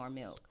hold more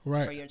milk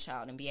for your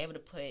child and be able to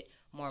put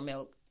more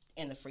milk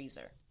in the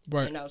freezer.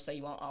 Right. So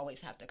you won't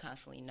always have to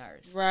constantly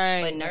nurse.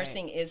 Right. But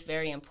nursing is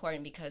very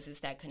important because it's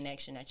that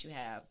connection that you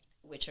have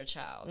with your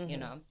child,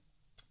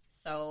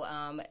 So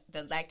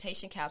the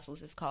lactation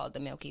capsules is called the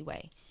Milky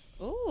Way.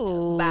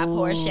 Ooh. By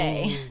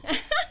Porshae.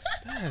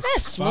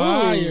 That's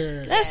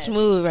smooth. That's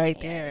smooth right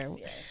there.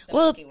 Yes, the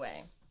Milky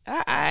Way.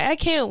 I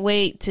can't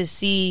wait to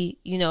see,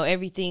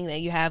 everything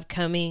that you have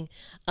coming.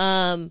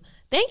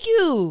 Thank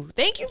you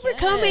for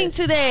coming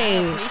today.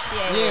 I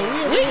appreciate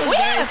it. We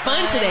had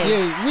fun today.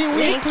 Yeah,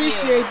 we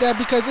appreciate that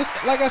because it's,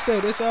 like I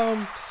said,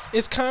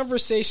 it's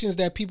conversations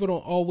that people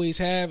don't always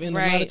have, and a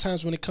lot of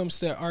times when it comes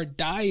to our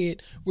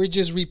diet, we're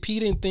just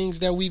repeating things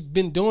that we've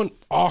been doing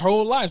our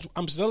whole lives.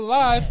 I'm still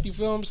alive, you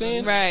feel what I'm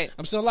saying? Right.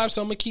 I'm still alive,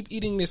 so I'm gonna keep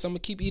eating this, I'm gonna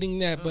keep eating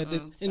that. But at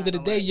the end of the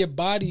day, your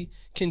body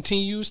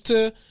continues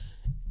to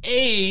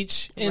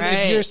age, and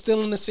if you're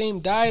still in the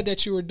same diet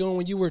that you were doing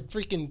when you were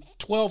freaking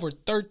 12 or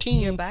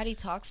 13, your body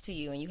talks to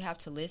you and you have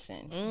to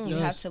listen. You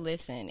have to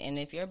listen. And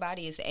if your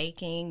body is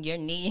aching, your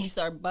knees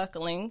are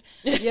buckling,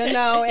 every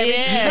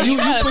time.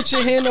 You put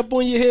your hand up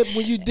on your hip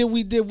when you did,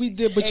 we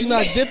did, but you're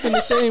not dipping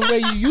the same way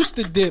you used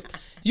to dip.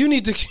 You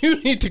need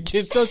to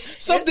get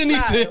something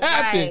needs to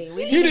happen.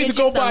 You need to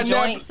go buy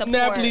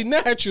Napoli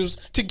Naturals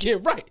to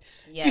get right.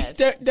 Yes,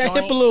 that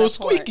hip a little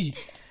squeaky.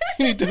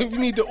 You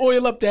need to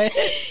oil up that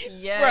head.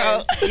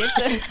 Yes.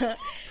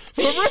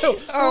 For real.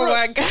 Oh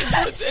my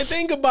God.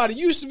 Think about it.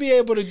 You used to be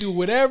able to do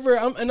whatever.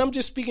 I'm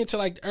just speaking to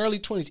like the early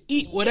 20s.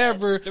 Eat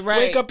whatever. Right.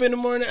 Wake up in the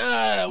morning.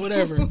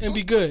 Whatever. And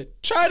be good.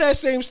 Try that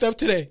same stuff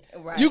today.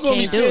 Right. You're going to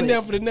be Can't do sitting it.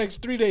 there for the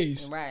next 3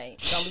 days. Right.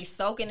 Gonna be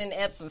soaking in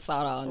Epsom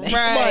salt all day.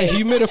 Right.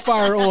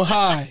 Humidifier on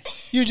high.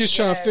 You're just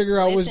trying to figure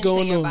out what's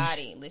going Listen to your on.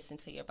 body. Listen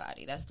to your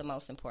body. That's the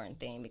most important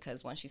thing,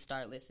 because once you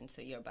start listening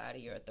to your body,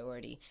 your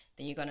authority,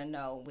 then you're gonna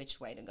know which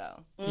way to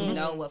go. You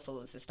know what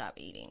foods to stop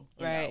eating.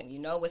 You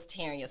know what's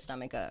tearing your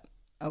stomach up.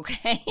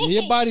 Okay. When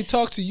your body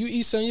talks to you,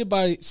 eat something, your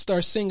body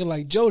starts singing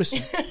like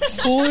Jodeci.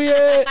 Oh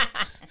yeah.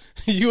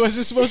 You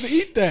wasn't supposed to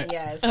eat that.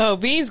 Yes. Oh,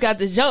 Beans got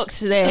the jokes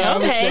today.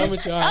 I'm Okay.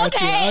 with you. I'll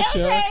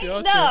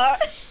chill. No.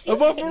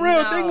 But for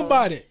real, No. think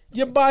about it.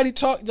 Your body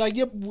talk like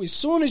as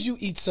soon as you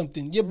eat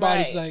something, your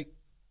body's Right. like,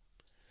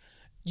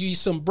 you eat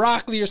some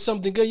broccoli or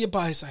something good, your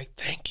body's like,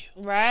 thank you.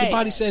 Right. Your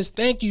body says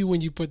thank you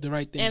when you put the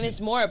right things And in. it's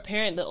more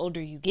apparent the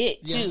older you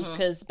get too, Yes.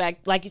 because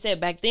like you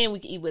said, back then we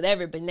could eat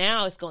whatever, but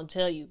now it's gonna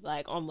tell you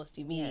like almost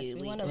Yes,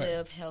 immediately. we want to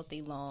live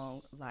healthy,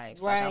 long lives.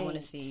 Right. Like I want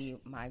to see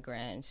my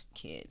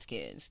grandkids,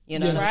 kids. You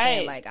know what I'm Right.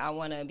 saying? Like I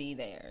want to be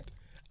there.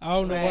 I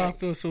don't know why I Right.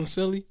 feel so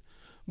silly.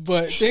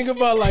 But think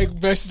about like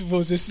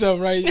vegetables and stuff,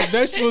 right?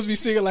 Vegetables be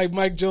singing like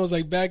Mike Jones,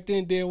 like back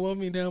then didn't want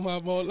me, now I'm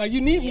hot. Like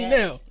you need me Yes.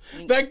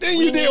 now. Back then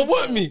We you didn't need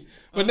want you. me,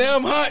 but now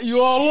I'm hot. You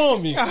all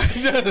on me.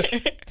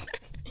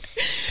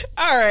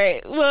 All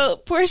right. Well,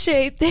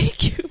 Porshae,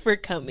 thank you for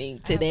coming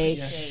today.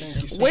 Yes,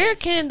 thank you so Where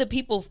can the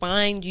people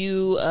find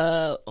you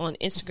on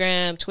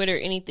Instagram, Twitter,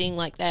 anything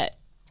like that?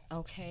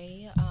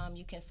 Okay,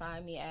 you can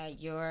find me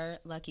at Your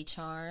Lucky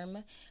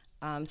Charm,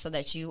 so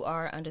that you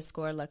are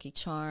 _Lucky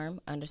Charm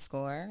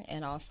 _,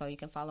 and also you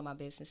can follow my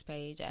business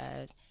page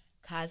at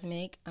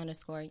Cosmic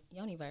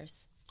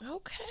 _Universe.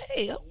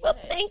 Okay. Well,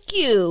 thank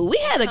you. We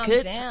had a Come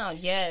good down,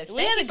 yes. We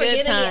Thank had you a for good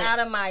getting me time. out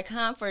of my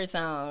comfort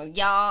zone,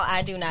 y'all.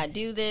 I do not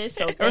do this,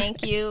 so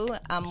thank you.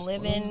 I'm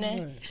living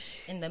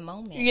in the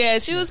moment. Yeah,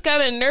 she was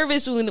kind of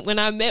nervous when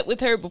I met with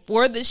her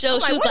before the show.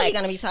 I'm She like, was what are like, you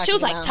gonna be talking she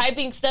was like about?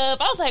 typing stuff.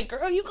 I was like,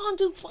 girl, you gonna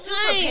do fine.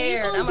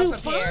 Prepared. You I'm gonna a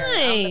do prepared.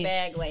 fine. I'm the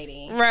bag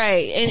lady.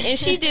 Right. And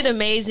she did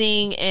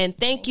amazing. And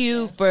thank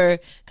you for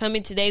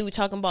coming today. We're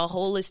talking about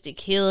holistic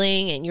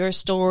healing and your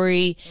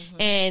story.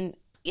 And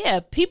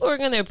yeah, people are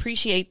going to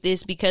appreciate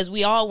this because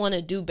we all want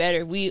to do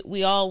better.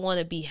 We all want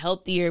to be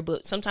healthier,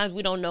 but sometimes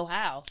we don't know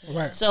how.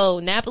 Right. So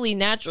Napoli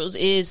Naturals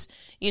is,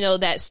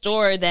 that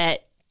store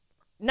that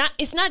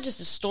it's not just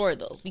a store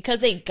though, because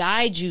they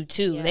guide you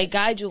too. Yes. They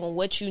guide you on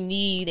what you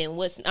need and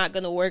what's not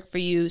going to work for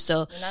you.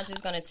 So We're not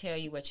just going to tell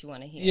you what you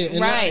want to hear. Yeah, and,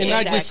 Right,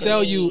 not just exactly.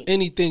 sell you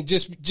anything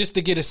just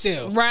to get a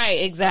sale. right,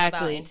 About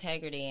exactly.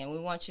 integrity, and we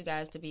want you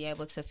guys to be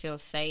able to feel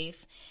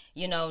safe,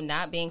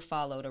 not being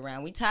followed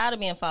around. We tired of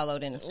being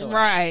followed in the store.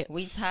 Right.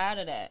 We tired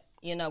of that.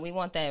 We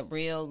want that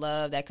real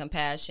love, that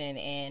compassion,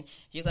 and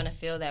you're going to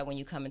feel that when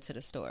you come into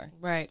the store.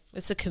 Right.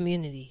 It's a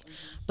community.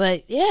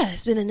 But yeah,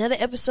 it's been another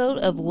episode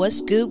of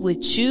What's Good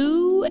With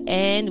You,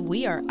 and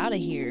we are out of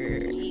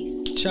here.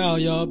 Peace. Ciao,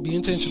 y'all. Be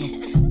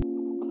intentional.